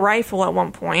 he had a rifle at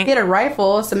one point. He had a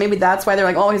rifle, so maybe that's why they're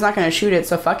like, oh, he's not going to shoot it,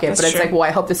 so fuck it. That's true. Like, well,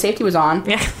 I hope the safety was on.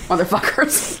 Yeah.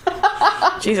 Motherfuckers.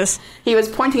 Jesus. He was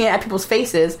pointing it at people's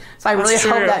faces, so I really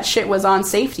hope that shit was on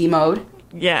safety mode.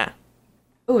 Yeah.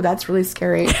 Ooh, that's really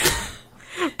scary.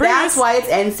 That's why it's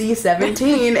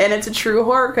NC-17, and it's a true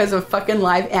horror because of fucking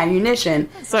live ammunition.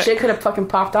 So, shit could have fucking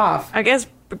popped off. I guess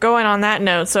going on that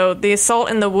note, so the assault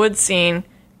in the woods scene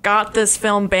got this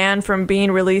film banned from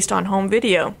being released on home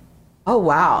video. Oh,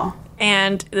 wow.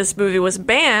 And this movie was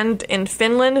banned in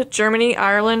Finland, Germany,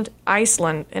 Ireland,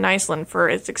 Iceland for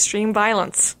its extreme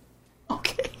violence.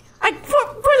 Okay.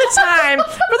 For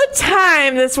the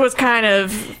time, this was kind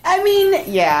of... I mean,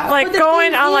 yeah. Like,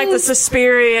 going on, like, the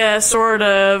Suspiria sort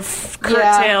of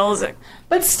curtails. Yeah.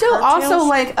 But still, also,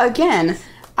 like, again,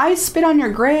 I Spit on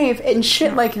Your Grave and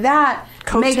shit like that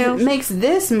makes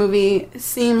this movie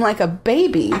seem like a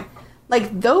baby.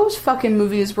 Like, those fucking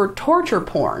movies were torture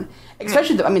porn.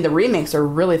 Especially, the remakes are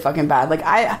really fucking bad. Like,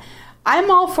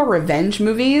 I'm all for revenge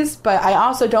movies, but I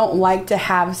also don't like to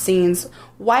have scenes.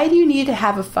 Why do you need to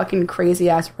have a fucking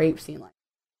crazy-ass rape scene like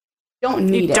that? You don't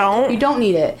need it. You don't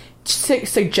need it.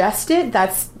 Suggest it,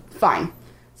 that's fine.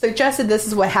 Suggested this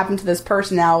is what happened to this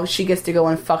person, now she gets to go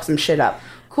and fuck some shit up.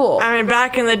 Cool. I mean,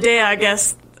 back in the day, I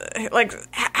guess, like,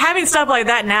 having stuff like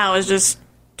that now is just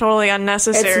totally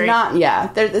unnecessary. It's not,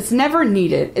 it's never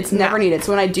needed. It's never needed.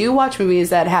 So when I do watch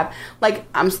movies that have,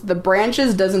 like, the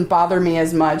branches doesn't bother me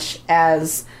as much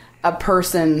as a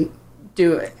person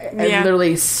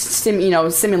literally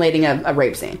simulating a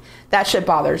rape scene. That shit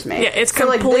bothers me. Yeah, it's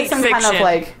complete fiction. Kind of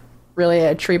like, really,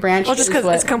 a tree branch? Well, just because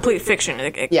it's complete fiction.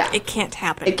 It can't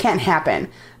happen. It can't happen.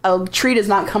 A tree does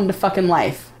not come to fucking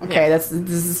life. Okay, this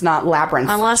is not Labyrinth.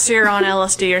 Unless you're on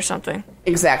LSD or something.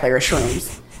 Exactly, or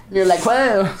shrooms. You're like,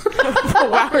 whoa.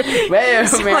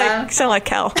 Whoa, man. Sound like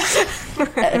Cal.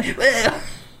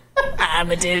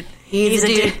 I'm a dude. He's a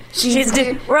dude. She's a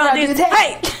dude. We're all dudes.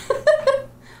 Hey!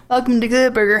 Welcome to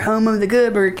Good Burger, home of the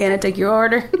Good Burger. Can I take your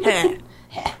order? Ooh!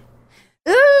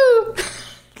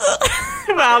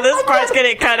 Wow, this part's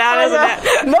getting cut out, isn't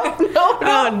it? No.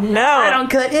 Oh, no. I don't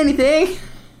cut anything.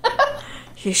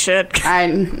 You should. I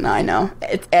know.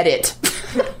 It's edit.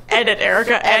 Edit,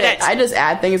 Erica. Edit. I just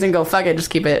add things and go, fuck it, just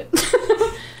keep it.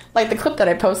 Like the clip that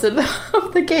I posted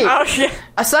of the gate. Oh, yeah.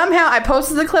 Somehow I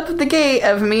posted the clip of the gate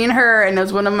of me and her, and it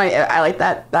was one of my... I like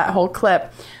that whole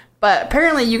clip. But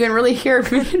apparently you can really hear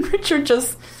me and Richard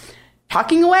just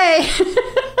talking away.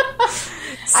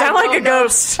 Sound like a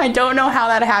ghost. I don't know how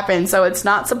that happened. So it's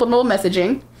not subliminal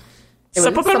messaging.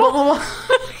 Subliminal?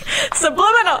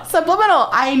 Subliminal.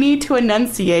 I need to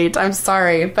enunciate. I'm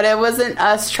sorry. But it wasn't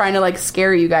us trying to like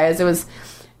scare you guys. It was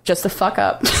just a fuck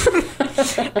up.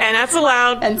 And that's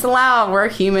allowed. And it's allowed. We're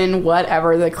human.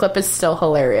 Whatever. The clip is still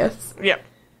hilarious. Yep.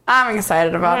 I'm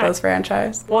excited about this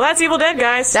franchise. Well, that's Evil Dead,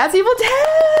 guys. That's Evil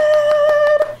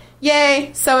Dead!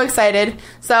 Yay. So excited.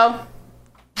 So...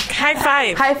 High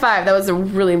five. High five. That was a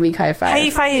really weak high five. High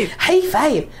five. High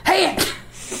five. Hey.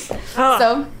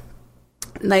 So,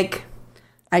 like,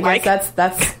 I guess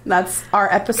that's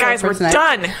our episode guys, for tonight.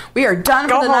 Done. We are done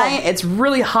Go for the home. night. It's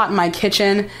really hot in my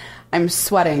kitchen. I'm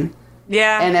sweating.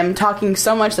 Yeah. And I'm talking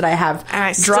so much that I have and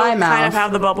I dry mouth. kind of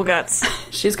have the bubble guts.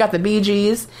 She's got the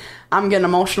BGs. I'm getting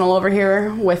emotional over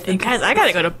here with hey guys, I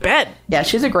gotta go to bed. Yeah,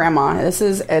 she's a grandma. It's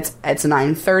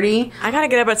 9:30. I gotta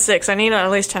get up at 6. I need at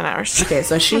least 10 hours. Okay,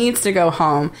 so she needs to go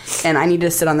home, and I need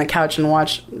to sit on the couch and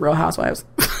watch Real Housewives.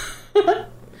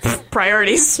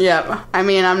 Priorities. Yep. I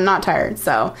mean, I'm not tired,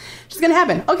 so it's gonna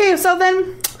happen. Okay, so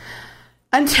then,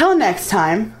 until next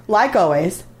time, like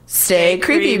always, stay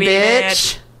creepy,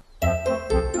 bitch.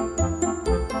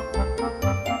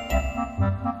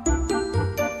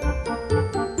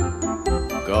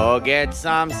 Go get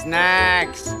some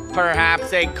snacks.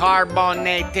 Perhaps a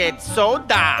carbonated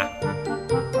soda.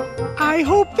 I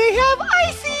hope they have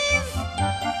ices.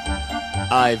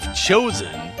 I've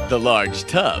chosen the large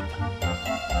tub.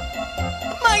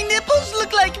 My nipples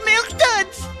look like milk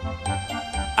duds.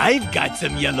 I've got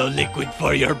some yellow liquid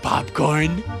for your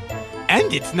popcorn.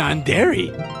 And it's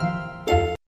non-dairy.